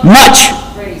loved much.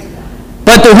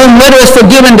 But to whom little is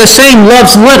forgiven, the same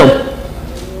loves little.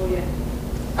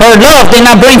 Her love did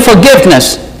not bring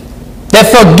forgiveness. The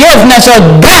forgiveness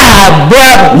of God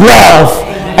brought love.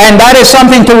 And that is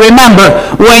something to remember.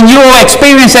 When you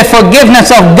experience the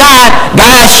forgiveness of God,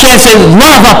 God sheds His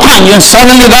love upon you, and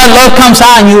suddenly that love comes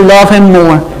out and you love Him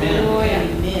more.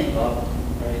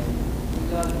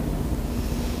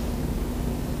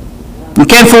 You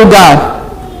can't fool God.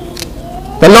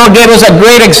 The Lord gave us a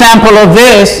great example of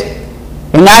this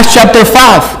in Acts chapter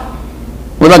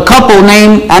 5 with a couple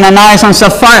named Ananias and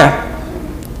Sapphira.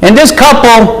 And this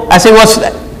couple, as it was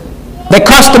the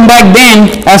custom back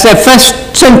then, as a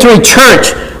first century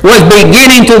church was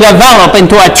beginning to develop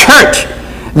into a church,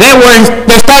 they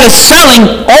started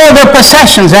selling all their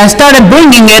possessions and started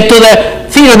bringing it to the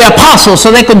feet of the apostles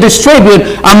so they could distribute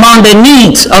among the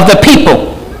needs of the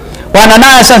people. Well,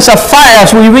 Ananias and Sapphira,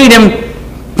 as we read in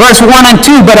verse 1 and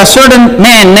 2, but a certain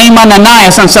man named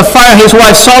Ananias and Sapphira, his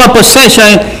wife, saw a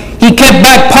possession. He kept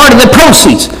back part of the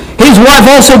proceeds. His wife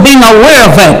also being aware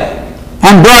of it,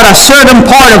 and brought a certain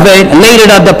part of it and laid it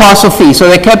at the apostles' feet. So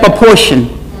they kept a portion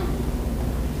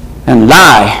and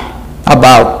lie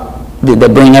about did they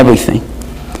bring everything.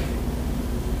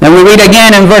 Then we read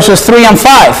again in verses 3 and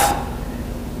 5.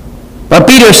 But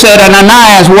Peter said,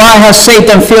 Ananias, why has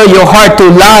Satan filled your heart to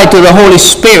lie to the Holy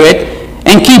Spirit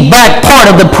and keep back part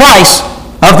of the price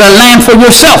of the land for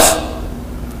yourself?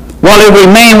 While it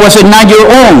remained, was it not your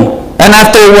own? And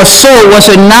after it was sold, was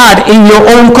it not in your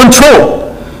own control?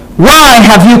 Why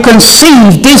have you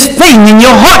conceived this thing in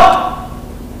your heart?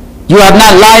 You have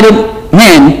not lied to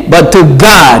men, but to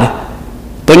God.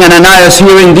 Then Ananias,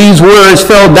 hearing these words,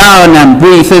 fell down and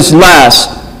breathed his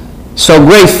last. So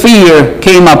great fear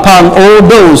came upon all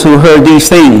those who heard these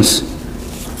things.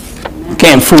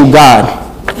 Can't fool God.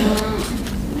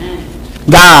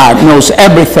 God knows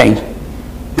everything.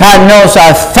 God knows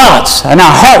our thoughts and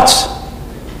our hearts.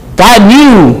 God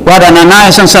knew what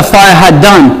Ananias and Sapphira had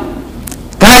done.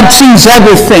 God sees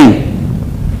everything.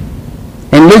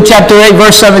 In Luke chapter 8,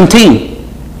 verse 17.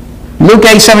 Luke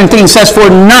 8:17 says, for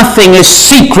nothing is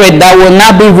secret that will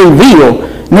not be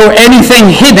revealed, nor anything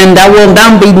hidden that will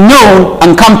not be known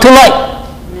and come to light.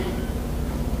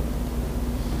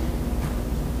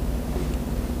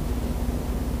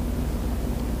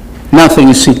 Nothing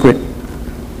is secret.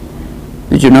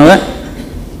 Did you know that?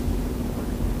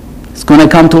 It's going to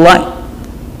come to light.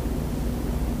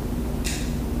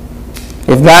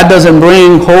 If God doesn't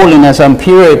bring holiness and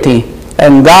purity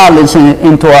and godliness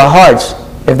into our hearts,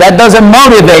 if that doesn't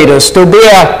motivate us to be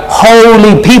a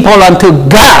holy people unto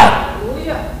God,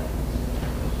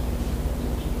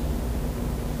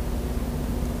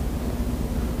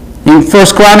 in 1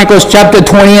 Chronicles chapter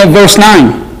 28, verse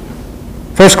 9.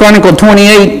 1 Chronicles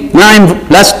 28, 9,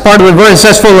 last part of the verse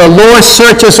says, for the Lord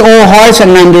searches all hearts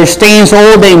and understands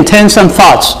all the intents and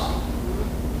thoughts.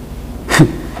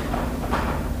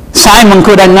 Simon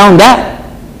could have known that.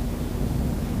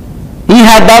 He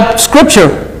had that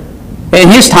scripture in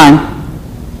his time.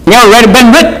 It had already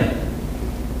been written.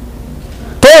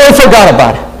 Totally forgot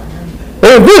about it.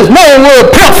 If this man were a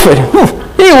prophet,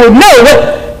 he would know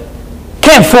that.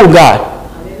 Can't fool God.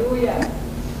 Hallelujah.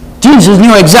 Jesus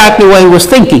knew exactly what he was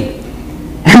thinking.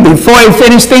 And before he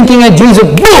finished thinking it, Jesus,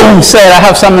 boom, said, I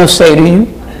have something to say to you.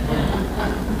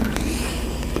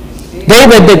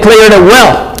 David declared it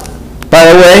well, by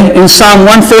the way, in Psalm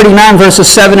 139, verses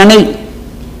 7 and 8.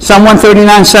 Psalm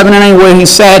 139, 7 and 8, where he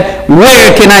said,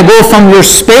 where can I go from your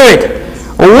spirit?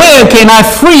 Where can I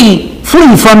flee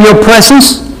from your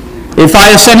presence? If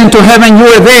I ascend into heaven, you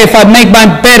are there. If I make my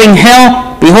bed in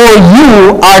hell, behold,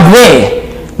 you are there.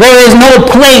 There is no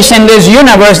place in this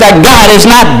universe that God is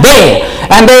not there.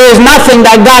 And there is nothing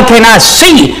that God cannot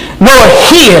see, nor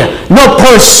hear, nor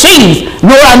perceive,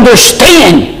 nor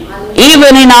understand.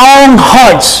 Even in our own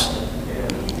hearts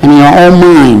and in our own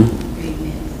mind.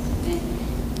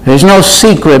 There's no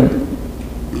secret.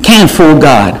 Can't fool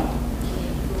God.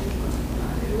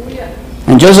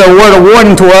 And just a word of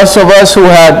warning to us who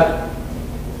had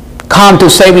come to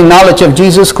saving knowledge of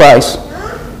Jesus Christ.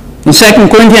 In 2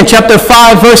 Corinthians chapter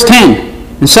 5, verse 10.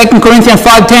 In 2 Corinthians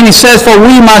 5:10 it says, for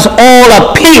we must all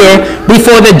appear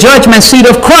before the judgment seat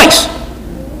of Christ.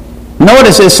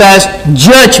 Notice it says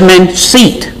judgment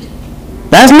seat.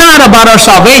 That's not about our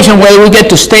salvation, whether we get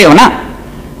to stay or not.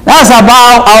 That's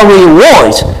about our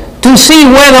rewards. To see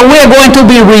whether we're going to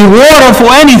be rewarded for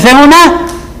anything or not.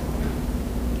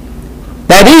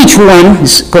 That each one,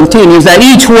 continues, that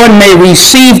each one may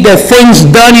receive the things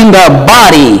done in the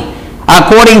body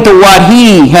according to what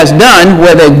he has done,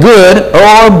 whether good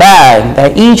or bad.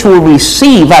 That each will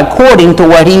receive according to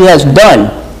what he has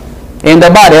done in the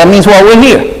body. That means while we're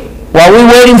here, while we're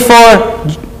waiting for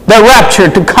the rapture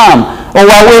to come, or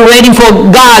while we're waiting for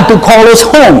God to call us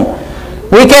home.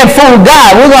 We can't fool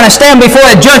God. We're going to stand before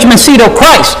the judgment seat of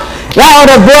Christ. That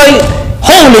ought to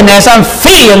holiness and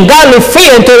fear and godly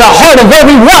fear into the heart of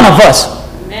every one of us.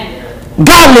 Amen.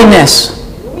 Godliness.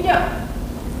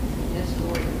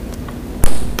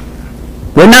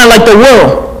 We're not like the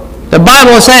world. The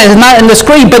Bible says, not in the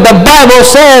screen, but the Bible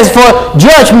says, for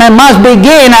judgment must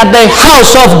begin at the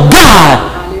house of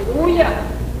God. Hallelujah.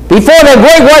 Before the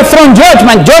great white throne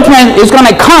judgment, judgment is going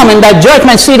to come in that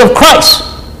judgment seat of Christ.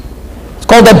 It's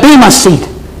called the Bema seat.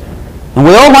 And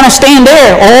we all want to stand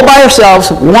there all by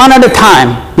ourselves, one at a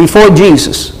time, before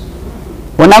Jesus.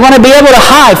 We're not going to be able to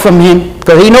hide from him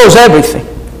because he knows everything,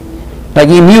 like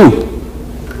he knew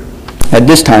at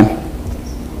this time.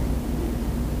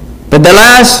 But the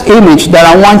last image that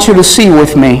I want you to see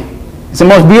with me is the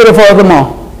most beautiful of them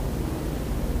all.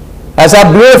 As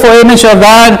a beautiful image of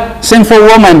that sinful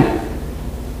woman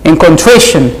in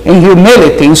contrition, in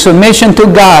humility, in submission to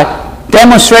God,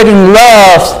 demonstrating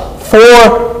love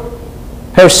for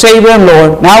her Savior and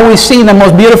Lord. Now we see the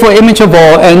most beautiful image of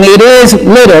all, and it is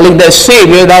literally the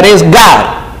Savior that is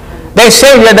God. The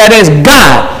Savior that is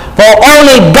God. For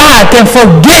only God can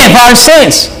forgive our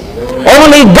sins.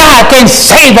 Only God can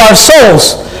save our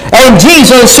souls. And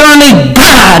Jesus, certainly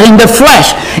God in the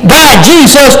flesh. God,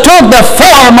 Jesus took the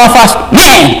form of a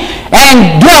man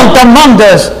and dwelt among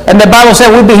us. And the Bible said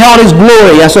we beheld his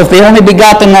glory as of the only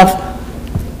begotten of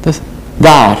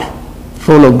God,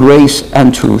 full of grace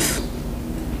and truth.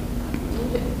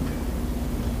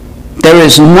 There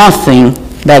is nothing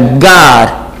that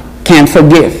God can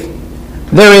forgive.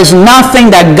 There is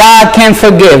nothing that God can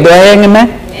forgive. Do I hear amen?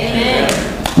 Amen.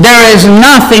 There is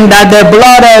nothing that the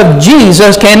blood of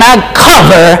Jesus cannot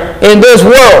cover in this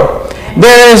world.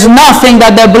 There is nothing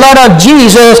that the blood of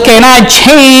Jesus cannot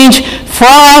change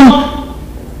from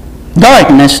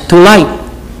darkness to light.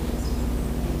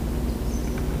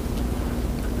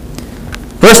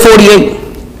 Verse 48.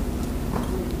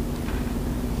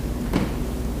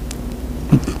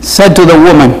 Said to the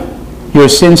woman, your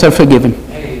sins are forgiven.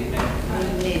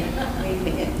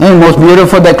 The most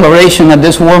beautiful declaration that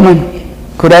this woman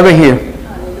could ever hear.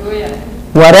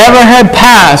 Whatever had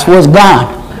passed was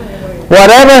gone.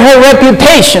 Whatever her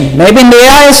reputation, maybe in the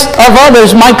eyes of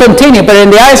others might continue, but in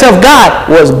the eyes of God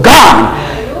was gone.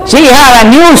 She had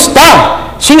a new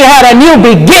start. She had a new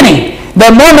beginning. The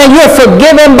moment you're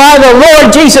forgiven by the Lord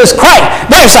Jesus Christ,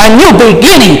 there's a new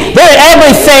beginning.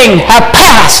 Everything has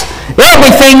passed.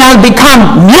 Everything has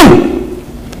become new.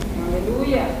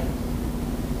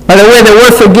 By the way, the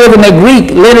word forgive in the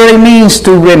Greek literally means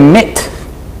to remit.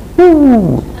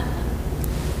 Ooh.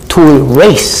 To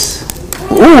erase.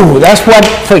 Ooh, that's what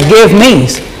forgive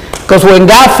means. Because when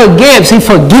God forgives, he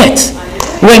forgets.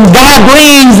 When God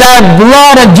brings that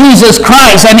blood of Jesus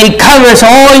Christ and he covers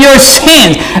all your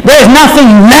sins, there's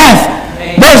nothing left.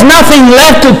 There's nothing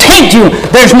left to tempt you.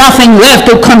 There's nothing left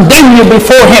to condemn you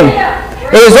before him.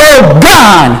 It is all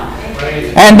gone.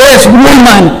 And this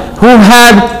woman who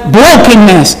had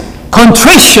brokenness,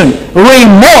 contrition,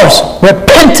 remorse,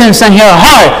 repentance in her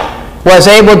heart was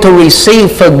able to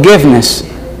receive forgiveness.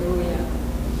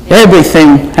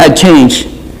 Everything had changed.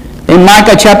 In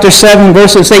Micah chapter 7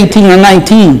 verses 18 and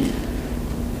 19,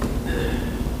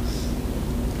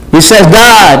 it says,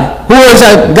 God, who is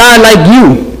a God like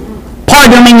you,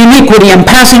 pardoning iniquity and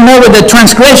passing over the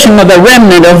transgression of the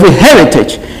remnant of his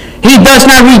heritage. He does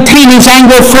not retain his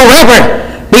anger forever,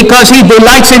 because he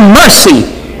delights in mercy.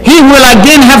 He will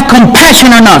again have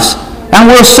compassion on us and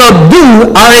will subdue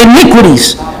our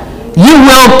iniquities. You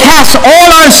will cast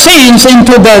all our sins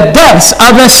into the depths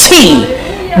of the sea.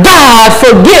 God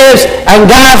forgives and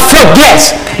God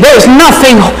forgets. There's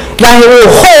nothing that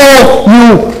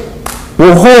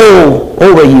will hold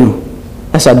over you.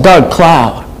 That's a dark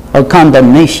cloud of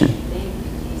condemnation.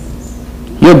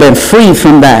 You've been freed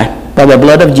from that by the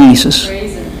blood of Jesus.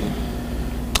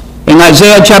 In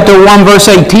Isaiah chapter 1 verse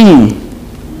 18,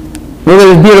 look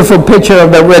at this beautiful picture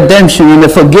of the redemption and the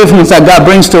forgiveness that God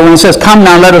brings to us. And it says, come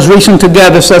now, let us reason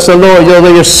together, says the Lord.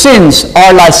 Though your sins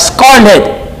are like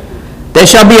scarlet, they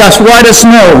shall be as white as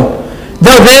snow.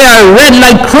 Though they are red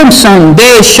like crimson,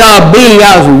 they shall be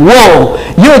as wool.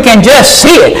 You can just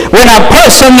see it. When a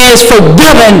person is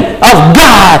forgiven of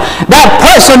God, that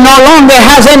person no longer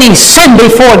has any sin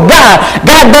before God.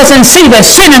 God doesn't see the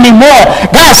sin anymore.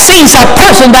 God sees a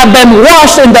person that has been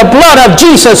washed in the blood of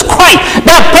Jesus Christ.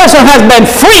 That person has been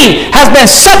free, has been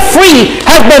set free,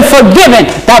 has been forgiven.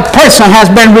 That person has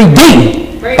been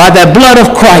redeemed by the blood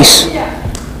of Christ.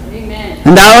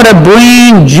 And that ought to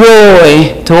bring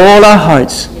joy to all our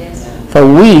hearts. Yes. For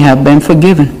we have been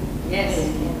forgiven. Yes.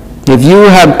 If you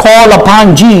have called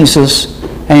upon Jesus,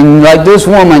 and like this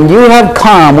woman, you have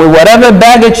come with whatever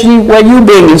baggage you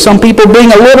bring. And some people bring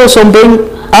a little, some bring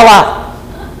a lot.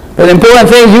 The important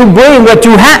thing is you bring what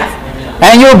you have.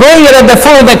 And you bring it at the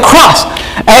foot of the cross.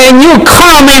 And you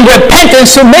come in repentant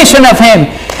submission of him.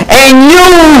 And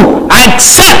you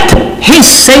accept his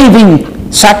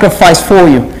saving sacrifice for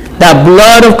you. The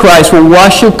blood of Christ will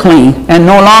wash you clean. And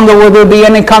no longer will there be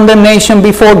any condemnation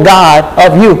before God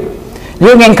of you.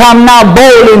 You can come now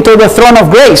boldly into the throne of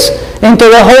grace, into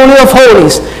the Holy of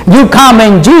Holies. You come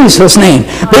in Jesus' name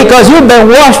because you've been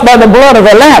washed by the blood of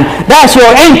the Lamb. That's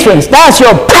your entrance. That's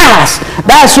your pass.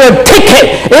 That's your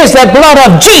ticket. It's the blood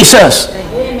of Jesus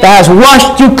that has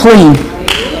washed you clean.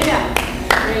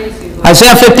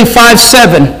 Isaiah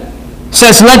 55:7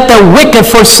 says, let the wicked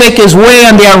forsake his way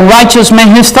and the unrighteous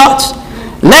man his thoughts.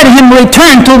 Let him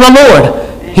return to the Lord.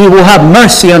 He will have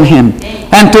mercy on him.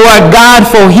 And to our God,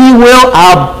 for he will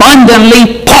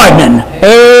abundantly pardon.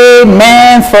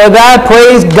 Amen. For that,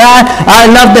 praise God.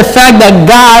 I love the fact that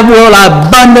God will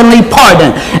abundantly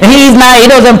pardon. He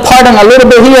doesn't pardon a little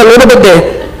bit here, a little bit there.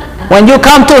 When you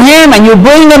come to him and you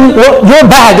bring him your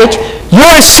baggage,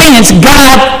 your sins,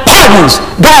 God pardons,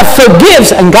 God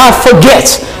forgives, and God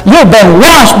forgets. You've been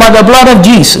washed by the blood of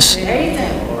Jesus.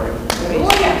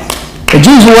 But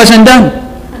Jesus wasn't done.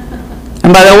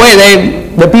 And by the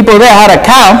way, the people there had a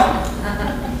cow.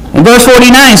 And verse 49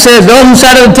 says, those who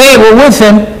sat at the table with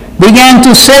him began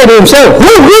to say to themselves,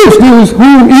 who is this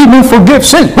who even forgives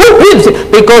sin? Who is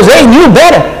it? Because they knew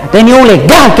better. They knew only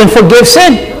God can forgive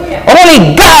sin.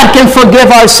 Only God can forgive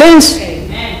our sins.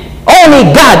 Only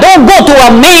God. Don't go to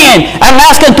a man and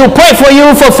ask him to pray for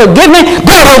you for forgiveness.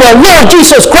 Go to the Lord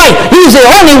Jesus Christ. He's the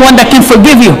only one that can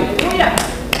forgive you.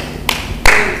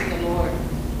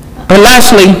 But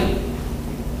lastly,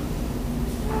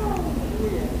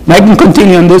 I can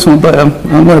continue on this one, but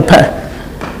I'm going to pass.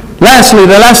 Lastly,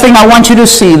 the last thing I want you to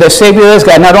see, the Savior is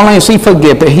God. Not only does he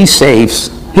forgive, but he saves.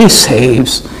 He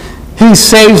saves. He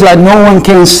saves like no one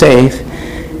can save.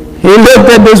 He looked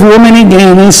at this woman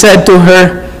again. He said to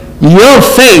her, your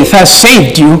faith has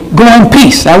saved you. Go in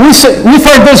peace. Now, we've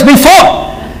heard this before.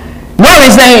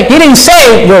 Notice that he didn't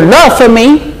say your love for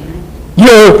me,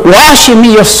 your washing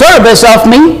me, your service of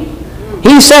me.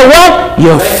 He said what?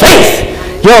 Your faith.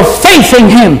 Your faith in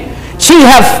him. She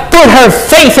has put her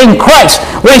faith in Christ.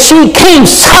 When she came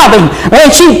sobbing,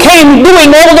 when she came doing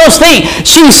all those things,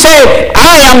 she said,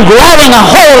 I am grabbing a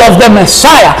hold of the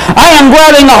Messiah. I am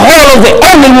grabbing a hold of the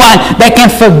only one that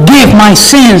can forgive my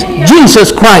sins,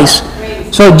 Jesus Christ.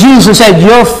 So Jesus said,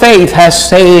 your faith has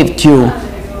saved you.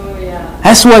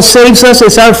 That's what saves us,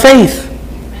 is our faith.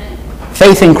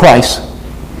 Faith in Christ.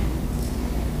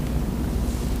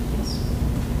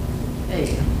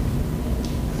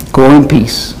 Go in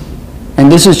peace.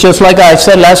 And this is just like I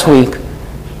said last week.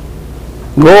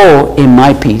 Go in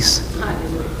my peace.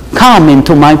 Come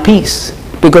into my peace.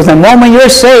 Because the moment you're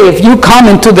saved, you come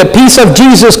into the peace of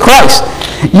Jesus Christ.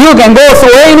 You can go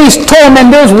through any storm in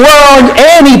this world,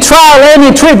 any trial,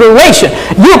 any tribulation.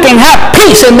 You can have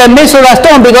peace in the midst of that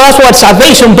storm because that's what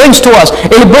salvation brings to us.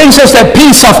 It brings us the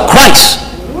peace of Christ.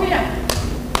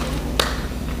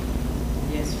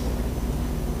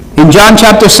 In John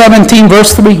chapter 17,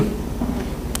 verse 3.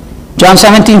 John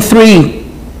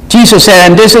 17:3, Jesus said,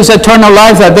 and this is eternal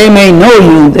life, that they may know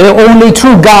you, the only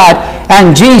true God,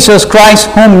 and Jesus Christ,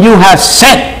 whom you have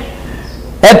sent.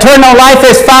 Eternal life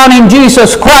is found in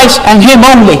Jesus Christ and him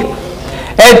only.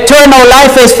 Eternal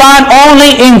life is found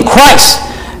only in Christ.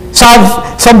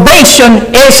 Salvation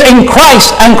is in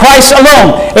Christ and Christ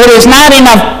alone. It is not in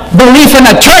a belief in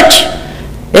a church.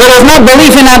 It is not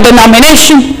belief in a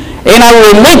denomination, in a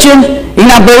religion, in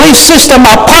a belief system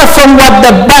apart from what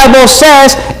the Bible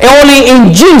says. Only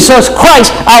in Jesus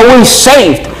Christ are we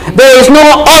saved. There is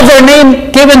no other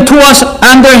name given to us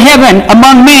under heaven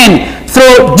among men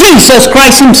through Jesus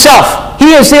Christ himself.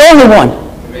 He is the only one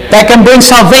that can bring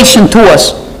salvation to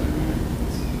us.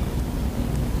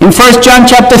 In 1 John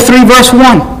chapter 3 verse 1.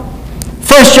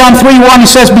 1 John 3:1 it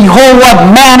says, behold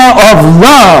what manner of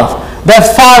love the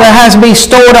Father has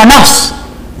bestowed on us.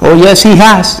 Oh yes, he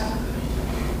has.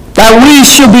 That we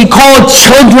should be called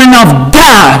children of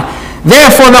God.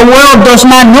 Therefore the world does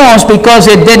not know us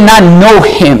because it did not know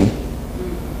him.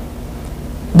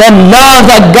 The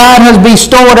love that God has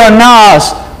bestowed on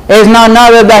us is none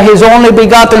other than his only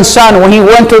begotten Son when he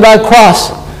went to that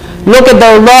cross. Look at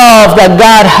the love that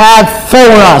God had for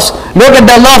us. Look at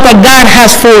the love that God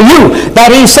has for you.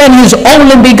 That he sent his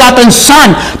only begotten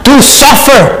Son to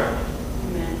suffer.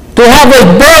 To have his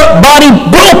body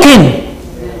broken.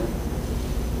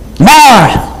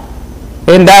 Marred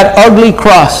in that ugly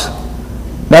cross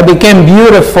that became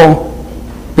beautiful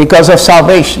because of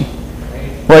salvation,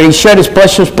 where he shed his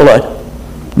precious blood.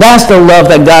 That's the love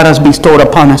that God has bestowed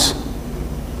upon us.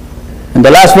 And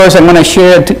the last verse I'm going to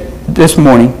share this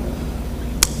morning.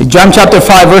 In John chapter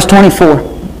 5, verse 24,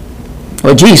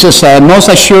 where Jesus said, most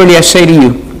assuredly I say to you,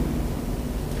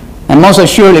 and most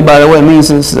assuredly, by the way, means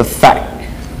this is a fact.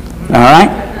 All right?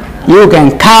 You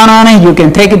can count on it. You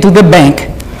can take it to the bank.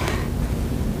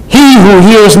 He who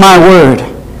hears my word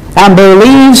and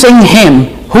believes in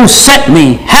him who sent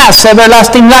me has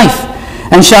everlasting life,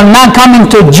 and shall not come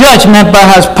into judgment, but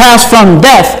has passed from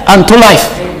death unto life.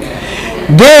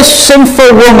 This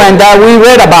sinful woman that we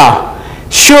read about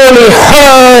surely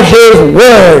heard his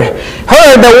word,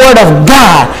 heard the word of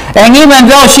God, and even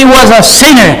though she was a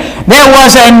sinner, there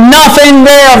was enough in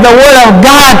there of the word of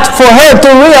God for her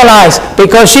to realize,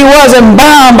 because she wasn't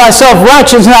bound by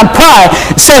self-righteousness and pride,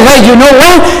 said, hey, you know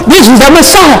what? This is the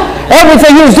Messiah.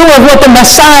 Everything he was doing was what the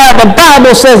Messiah, the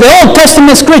Bible says, the Old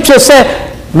Testament scripture said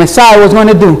Messiah was going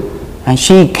to do. And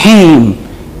she came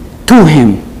to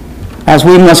him, as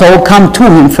we must all come to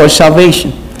him for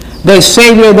salvation. The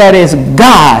Savior that is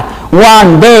God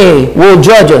one day will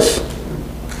judge us.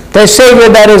 The Savior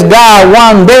that is God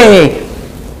one day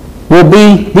will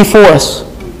be before us.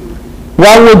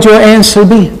 What would your answer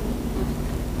be?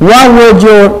 What would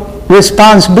your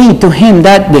response be to him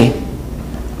that day?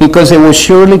 Because it will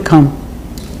surely come.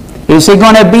 Is he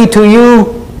going to be to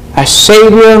you a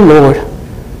Savior and Lord?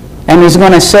 And he's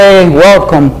going to say,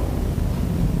 welcome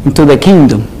into the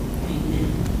kingdom,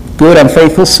 good and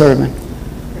faithful servant.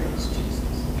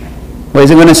 Or is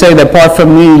he going to say, depart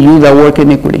from me, you that work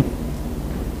iniquity?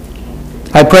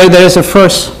 I pray there is a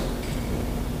first,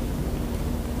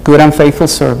 good and faithful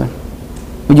servant.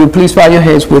 Would you please bow your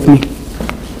heads with me?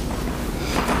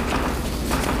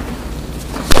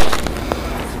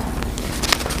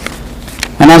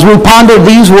 And as we ponder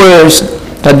these words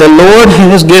that the Lord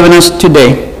has given us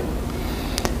today,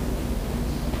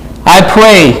 I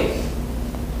pray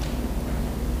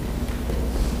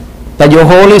that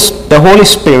the Holy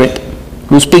Spirit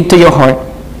will speak to your heart,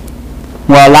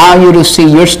 will allow you to see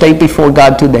your state before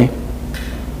God today.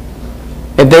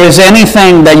 If there is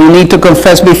anything that you need to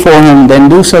confess before him, then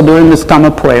do so during this time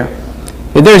of prayer.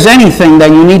 If there is anything that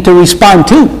you need to respond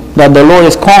to, that the Lord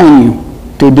is calling you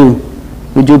to do,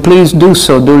 would you please do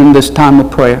so during this time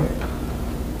of prayer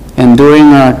and during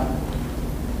our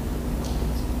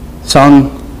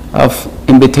song of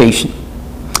invitation.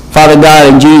 Father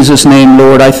God, in Jesus' name,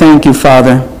 Lord, I thank you,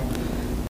 Father,